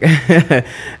 Right.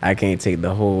 I can't take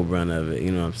the whole brunt of it.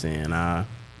 You know what I'm saying? I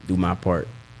do my part.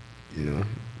 You know,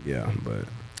 yeah, but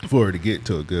For it to get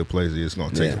to a good place, it's gonna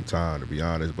take Yeah. some time, to be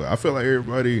honest. But I feel like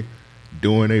everybody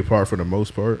doing their part for the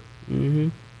most part.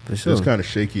 for It sure. was kind of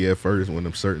shaky at first when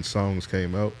them certain songs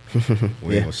came out. We Yeah.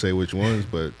 ain't gonna say which ones,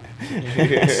 but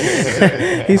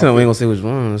He told me we ain't gonna say which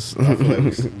ones. I feel like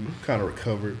we kind of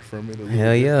recovered from it a little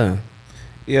Hell bit. yeah.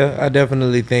 Yeah, I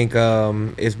definitely think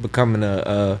it's becoming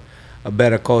a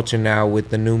better culture now with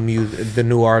the new music, the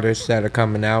new artists that are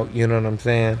coming out. You know what I'm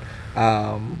saying?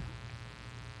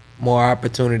 More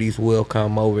opportunities will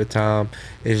come over time.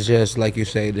 It's just like you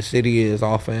say, the city is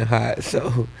often hot,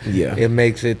 so Yeah. it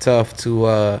makes it tough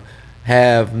to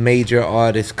have major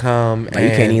artists come. Like, you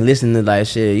can't even listen to like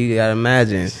shit. You gotta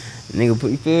imagine, nigga.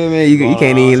 You feel me? You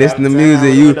can't even listen to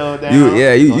music.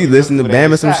 You listen to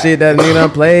Bam or some shit that nigga done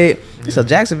played. It's a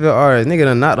Jacksonville artist. Nigga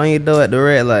done knocked on your door at the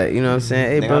red light. You know what I'm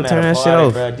saying? Hey, bro, turn that shit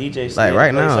off. Like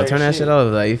right now, turn that shit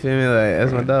off. Like, you feel me? Like,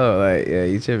 that's my dog. Like, yeah,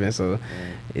 you tripping. So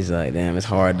it's like, damn, it's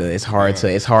hard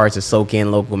to soak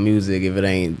in local music if it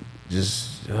ain't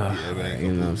just If it ain't you know what I'm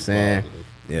completely saying? positive.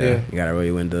 Yeah, Yeah. you gotta roll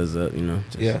your windows up, you know.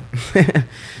 Just- Yeah.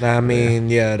 Nah, I mean,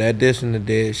 yeah, that diss and the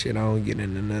dead shit, I don't get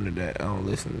into none of that. I don't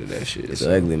listen to that shit. It's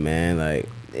so. ugly, man. Like,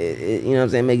 you know what I'm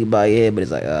saying? Make you bow your head, but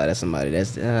it's like, that's somebody.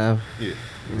 That's Yeah.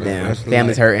 damn. That's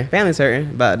Family's like- hurting. Family's hurting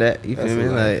about that. You That's feel me?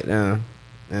 like- Like, damn.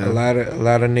 A lot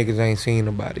of niggas ain't seen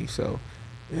nobody, so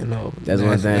you know That's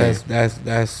one thing.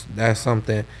 That's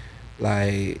something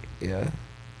like yeah.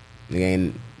 Nigga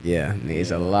ain't. Yeah, nigga,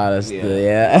 it's a lot of stuff.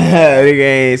 Yeah, nigga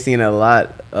ain't seen a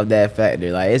lot of that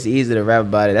factor. Like, it's easy to rap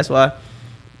about it. That's why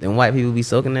them white people be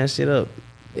soaking that shit up.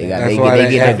 They That's why they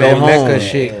get that to go Mecca home.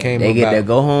 shit came They get about. to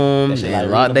go home That shit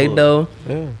and like lock they reading a door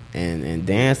Yeah. and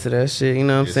dance to that shit. You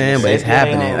know what I'm It's saying? But it's insane.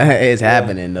 happening. It's Yeah.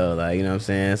 happening though. Like, you know what I'm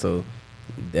saying? So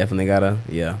definitely gotta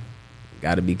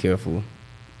be careful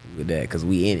with that because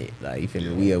we in it. Like, you feel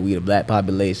me? We the black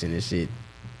population and shit.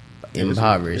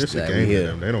 Impoverished. It's a like, game we to here.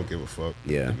 them. They don't give a fuck.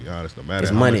 Yeah. To be honest, no matter It's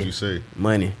how money. much you say.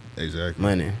 Money. Exactly.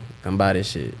 Money. Come buy this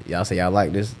shit. Y'all say y'all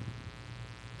like this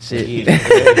shit.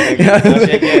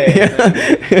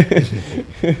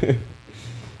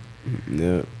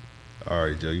 Yeah. All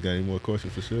right, Joe. You got any more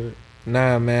questions for sure?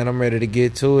 Nah, man, I'm ready to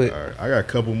get to it. All right, I got a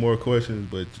couple more questions,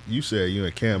 but you said you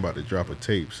and Cam about to drop a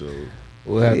tape, so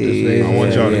We'll have to Yeah, say. I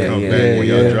want y'all to come back when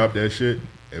y'all yeah. drop that shit.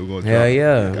 And we're gonna Hell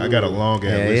drop. yeah. I got a long ass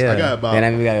Hell list. yeah. I got about.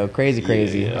 Then we gotta go crazy.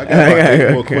 I got about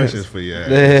 8 more questions for you.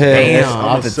 Damn, I'ma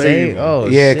off the save tape. them. Oh,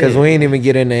 Yeah, because shit. we ain't even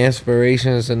get into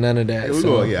inspirations or none of that. We So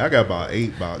go, yeah, I got about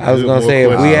 8. I was good gonna more say if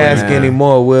we questions. ask man. any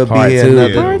more, we'll Part be here two.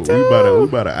 another. Yeah, we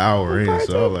about an hour in,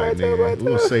 so I'm like, nigga, we're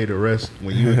gonna say the rest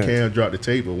when you and Cam drop the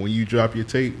tape, or when you drop your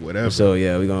tape, whatever. So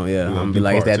yeah, we gonna I'm gonna be do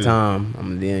like it's part that two. time.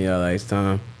 I'm gonna DM y'all like it's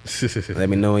time. Let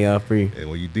me know when y'all free. And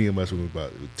when you DM us, we're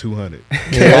about 200.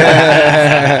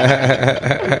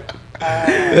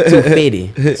 250.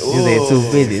 You said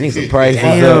 250. Niggas prices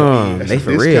damn, That's they a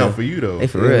for discount real. for you though. They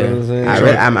for You know real. what I'm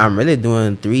saying? I'm really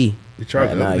doing 3 You charge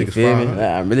right the now. other You niggas feel me? 500.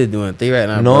 I'm really doing 3 right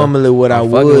now. Normally, what I I'm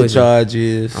fucking would with you. charge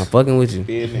is I'm fucking with you.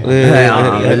 Feel me?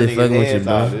 I'm really fucking with you,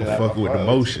 bro. Fucking with the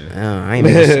motion. I ain't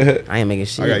making shit. I ain't making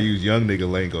I gotta shit. use young nigga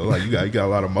lingo. Like you got a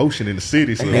lot of motion in the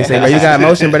city. So They say, bro, you got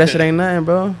motion, but that shit ain't nothing,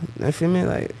 bro. You feel me?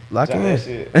 Like lock in. that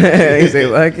shit. They say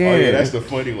lock in. Oh yeah, that's the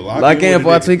funny one. Lock in with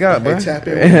before a I nigga. tweak out, bro. Hey, tap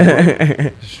in with me,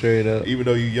 bro. straight up. Even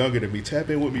though you younger than me, tap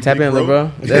in with me. Tap big in, little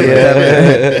bro.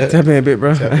 Yeah. Tap in, bit,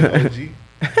 bro. Tap in,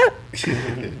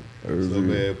 OG. So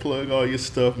man, plug all your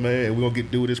stuff, man. And we're gonna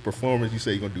do this performance. You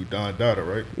say you're gonna do Don Dada,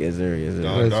 right? Yes, sir. Yes, sir.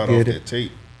 Don Let's Dada get off it. that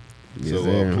tape. Yes, So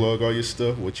sir. plug all your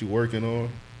stuff, what you working on,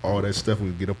 all that stuff. We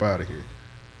can get up out of here.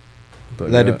 But,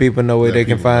 Let the people know where Let they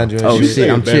can people find know. you. and Oh You shit. say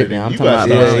shit, I'm better tripping. than- I'm you talking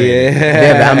gotta about start Yeah, saying it. yeah.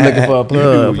 Yeah, but I'm looking for a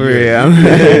plug for You real. do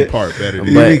that part better than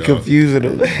You that, be dog. confusing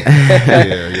them.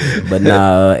 Yeah. But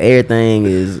nah, everything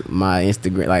is my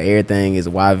Instagram. Like everything is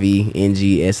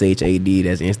YVNGSHAD.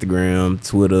 That's Instagram,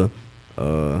 Twitter.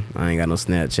 I ain't got no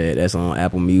Snapchat. That's on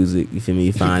Apple Music. You feel me?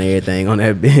 You find everything on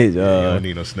that bitch. You don't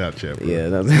need no Snapchat, bro. Yeah,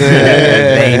 that's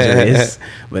dangerous.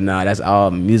 But nah, that's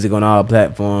all music on all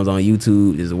platforms. On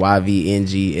YouTube is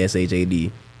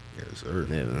YVNGSHAD. Yes, sir.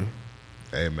 Yeah, man.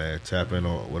 Hey man, tap in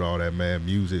on with all that mad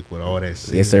music, with all that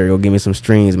Yes, sir. Go give me some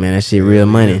streams, man. That shit real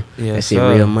money. Yes, That shit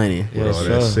sir. real money. With Yes, all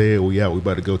that sir. said, we out. We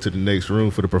about to go to the next room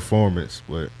for the performance,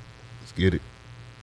 but let's get it.